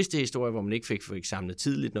nogle lidt triste historier, hvor man ikke fik samlet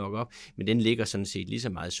tidligt nok op, men den ligger sådan set lige så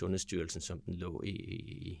meget i Sundhedsstyrelsen, som den lå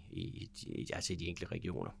i de enkelte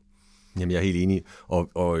regioner. Jamen, jeg er helt enig,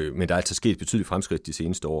 men der er altså sket betydeligt fremskridt de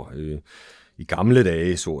seneste år. I gamle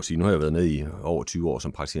dage, så at sige, nu har jeg været med i over 20 år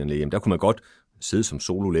som praktiserende læge, jamen der kunne man godt sidde som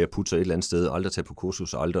sololærer, putte sig et eller andet sted, aldrig tage på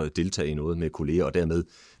kursus, aldrig deltage i noget med kolleger, og dermed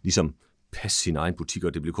ligesom passe sin egen butik,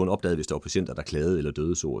 og det blev kun opdaget, hvis der var patienter, der klagede eller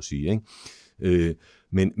døde, så at sige, ikke?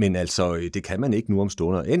 Men altså, det kan man ikke nu om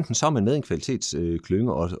stunder. Enten så er man med i en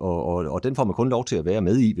kvalitetsklynge, og den får man kun lov til at være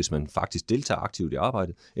med i, hvis man faktisk deltager aktivt i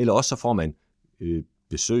arbejdet, eller også så får man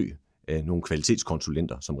besøg af nogle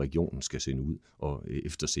kvalitetskonsulenter, som regionen skal sende ud og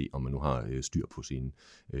efterse, om man nu har styr på sine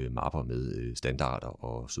mapper med standarder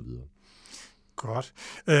og så videre. Godt.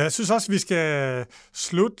 Jeg synes også, vi skal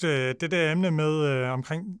slutte det der emne med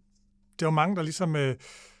omkring, det var mange, der ligesom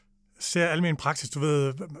ser almen praksis, du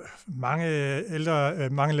ved, mange ældre,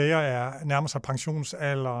 mange læger er nærmer sig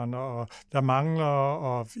pensionsalderen, og der mangler,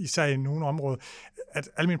 og især i nogle områder, at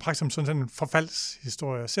almen praksis som sådan en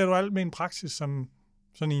forfaldshistorie. Ser du almen praksis som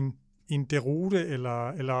sådan en derute,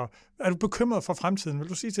 eller er du bekymret for fremtiden? Vil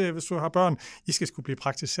du sige til, hvis du har børn, I skal skulle blive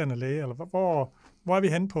praktiserende læge, eller hvor er vi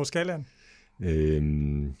henne på skalaen?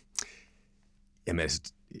 Jamen altså,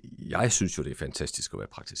 jeg synes jo, det er fantastisk at være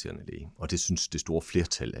praktiserende læge, og det synes det store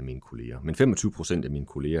flertal af mine kolleger. Men 25% af mine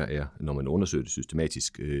kolleger er, når man undersøger det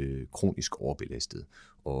systematisk, kronisk overbelastet.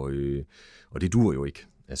 Og det duer jo ikke.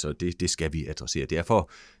 Altså, det skal vi adressere.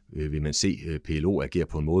 Derfor vil man se PLO agere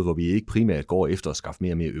på en måde, hvor vi ikke primært går efter at skaffe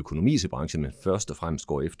mere og mere økonomi til branchen, men først og fremmest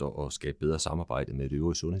går efter at skabe bedre samarbejde med det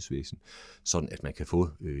øvrige sundhedsvæsen, sådan at man kan få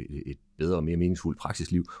et bedre og mere meningsfuldt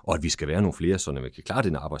praksisliv, og at vi skal være nogle flere, så man kan klare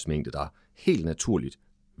den arbejdsmængde, der helt naturligt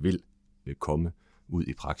vil komme ud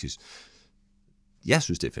i praksis. Jeg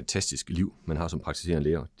synes, det er et fantastisk liv, man har som praktiserende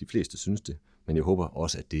læger. De fleste synes det, men jeg håber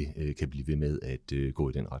også, at det kan blive ved med at gå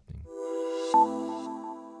i den retning.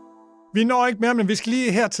 Vi når ikke mere, men vi skal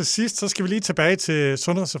lige her til sidst, så skal vi lige tilbage til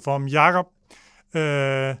sundhedsreformen. Jakob,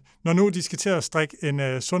 når nu de skal til at strikke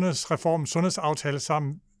en sundhedsaftale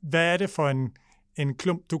sammen, hvad er det for en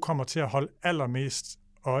klump, du kommer til at holde allermest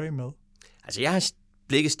øje med? Altså, jeg har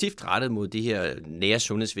blikket stift rettet mod det her nære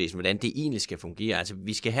sundhedsvæsen, hvordan det egentlig skal fungere. Altså,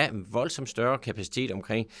 vi skal have en voldsomt større kapacitet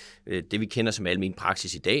omkring det, vi kender som almen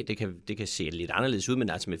praksis i dag. Det kan se lidt anderledes ud, men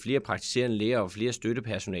altså med flere praktiserende læger og flere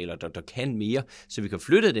støttepersonaler, der kan mere, så vi kan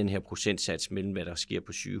flytte den her procentsats mellem, hvad der sker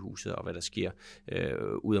på sygehuset og hvad der sker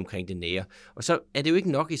ud omkring det nære. Og så er det jo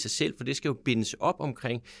ikke nok i sig selv, for det skal jo bindes op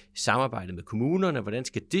omkring samarbejdet med kommunerne, hvordan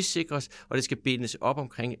skal det sikres, og det skal bindes op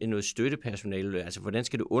omkring noget støttepersonale, altså hvordan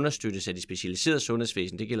skal det understøttes af de specialiserede sundhedsvæsen.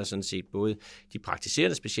 Det gælder sådan set både de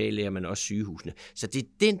praktiserende speciallæger, men også sygehusene. Så det er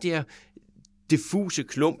den der diffuse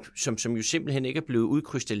klump, som jo simpelthen ikke er blevet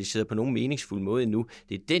udkrystalliseret på nogen meningsfuld måde endnu.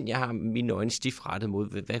 Det er den, jeg har mine øjne stift rettet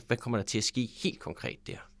mod. Hvad kommer der til at ske helt konkret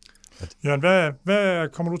der? Jørgen, hvad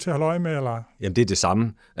kommer du til at holde øje med? Eller? Jamen, det er det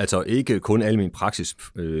samme. Altså ikke kun almen praksis,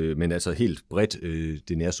 men altså helt bredt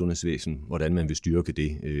det nære sundhedsvæsen, hvordan man vil styrke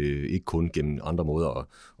det. Ikke kun gennem andre måder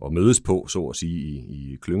at mødes på, så at sige,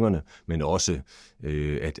 i klyngerne, men også,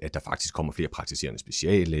 at der faktisk kommer flere praktiserende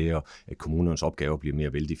speciallæger, at kommunernes opgaver bliver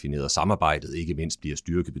mere veldefineret, og samarbejdet ikke mindst bliver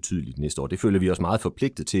styrket betydeligt næste år. Det føler vi os meget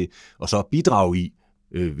forpligtet til, og så bidrage i,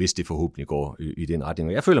 hvis det forhåbentlig går i den retning.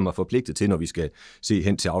 Og jeg føler mig forpligtet til, når vi skal se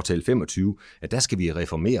hen til aftale 25, at der skal vi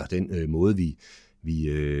reformere den måde, vi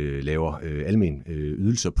laver almen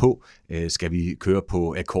ydelser på. Skal vi køre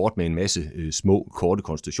på akkord med en masse små, korte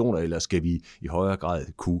konstitutioner, eller skal vi i højere grad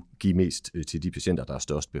kunne give mest til de patienter, der har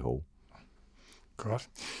størst behov? Godt.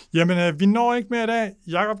 Jamen, vi når ikke mere i dag.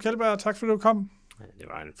 Jakob Kjeldberg, tak fordi du kom. Det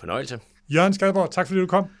var en fornøjelse. Jørgen Skalborg, tak fordi du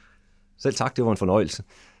kom. Selv tak, det var en fornøjelse.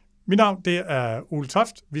 Mit navn, det er Ole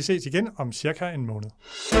Toft. Vi ses igen om cirka en måned.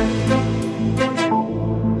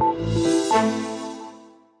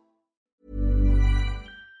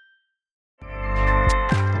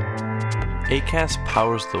 Acast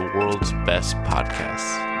powers the world's best podcasts.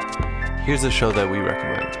 Here's a show that we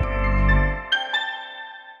recommend.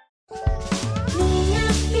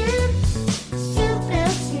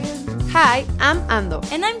 Hi, I'm Ando.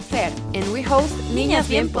 And I'm Fer. And we host Niñas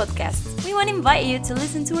Bien podcast. We want to invite you to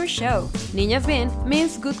listen to our show. Niñas Bien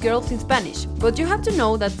means good girls in Spanish, but you have to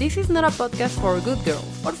know that this is not a podcast for good girls.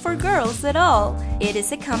 Or for girls at all. It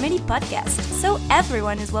is a comedy podcast, so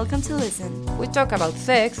everyone is welcome to listen. We talk about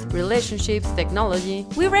sex, relationships, technology.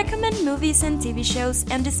 We recommend movies and TV shows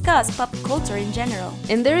and discuss pop culture in general.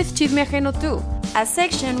 And there is Chisme Ajeno too. A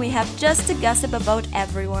section we have just to gossip about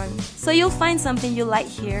everyone. So you'll find something you like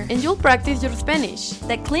here. And you'll practice your Spanish.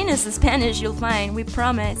 The cleanest Spanish you'll find, we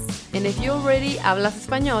promise. And if you already hablas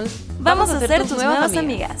español, vamos a ser tus nuevas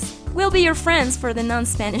amigas. We'll be your friends for the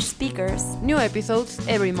non-Spanish speakers. New episodes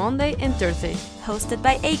every Monday and Thursday. Hosted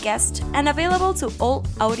by Acast and available to all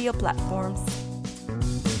audio platforms.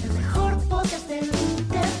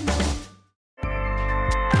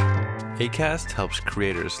 Acast helps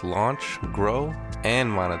creators launch, grow, and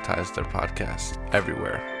monetize their podcasts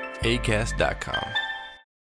everywhere. Acast.com.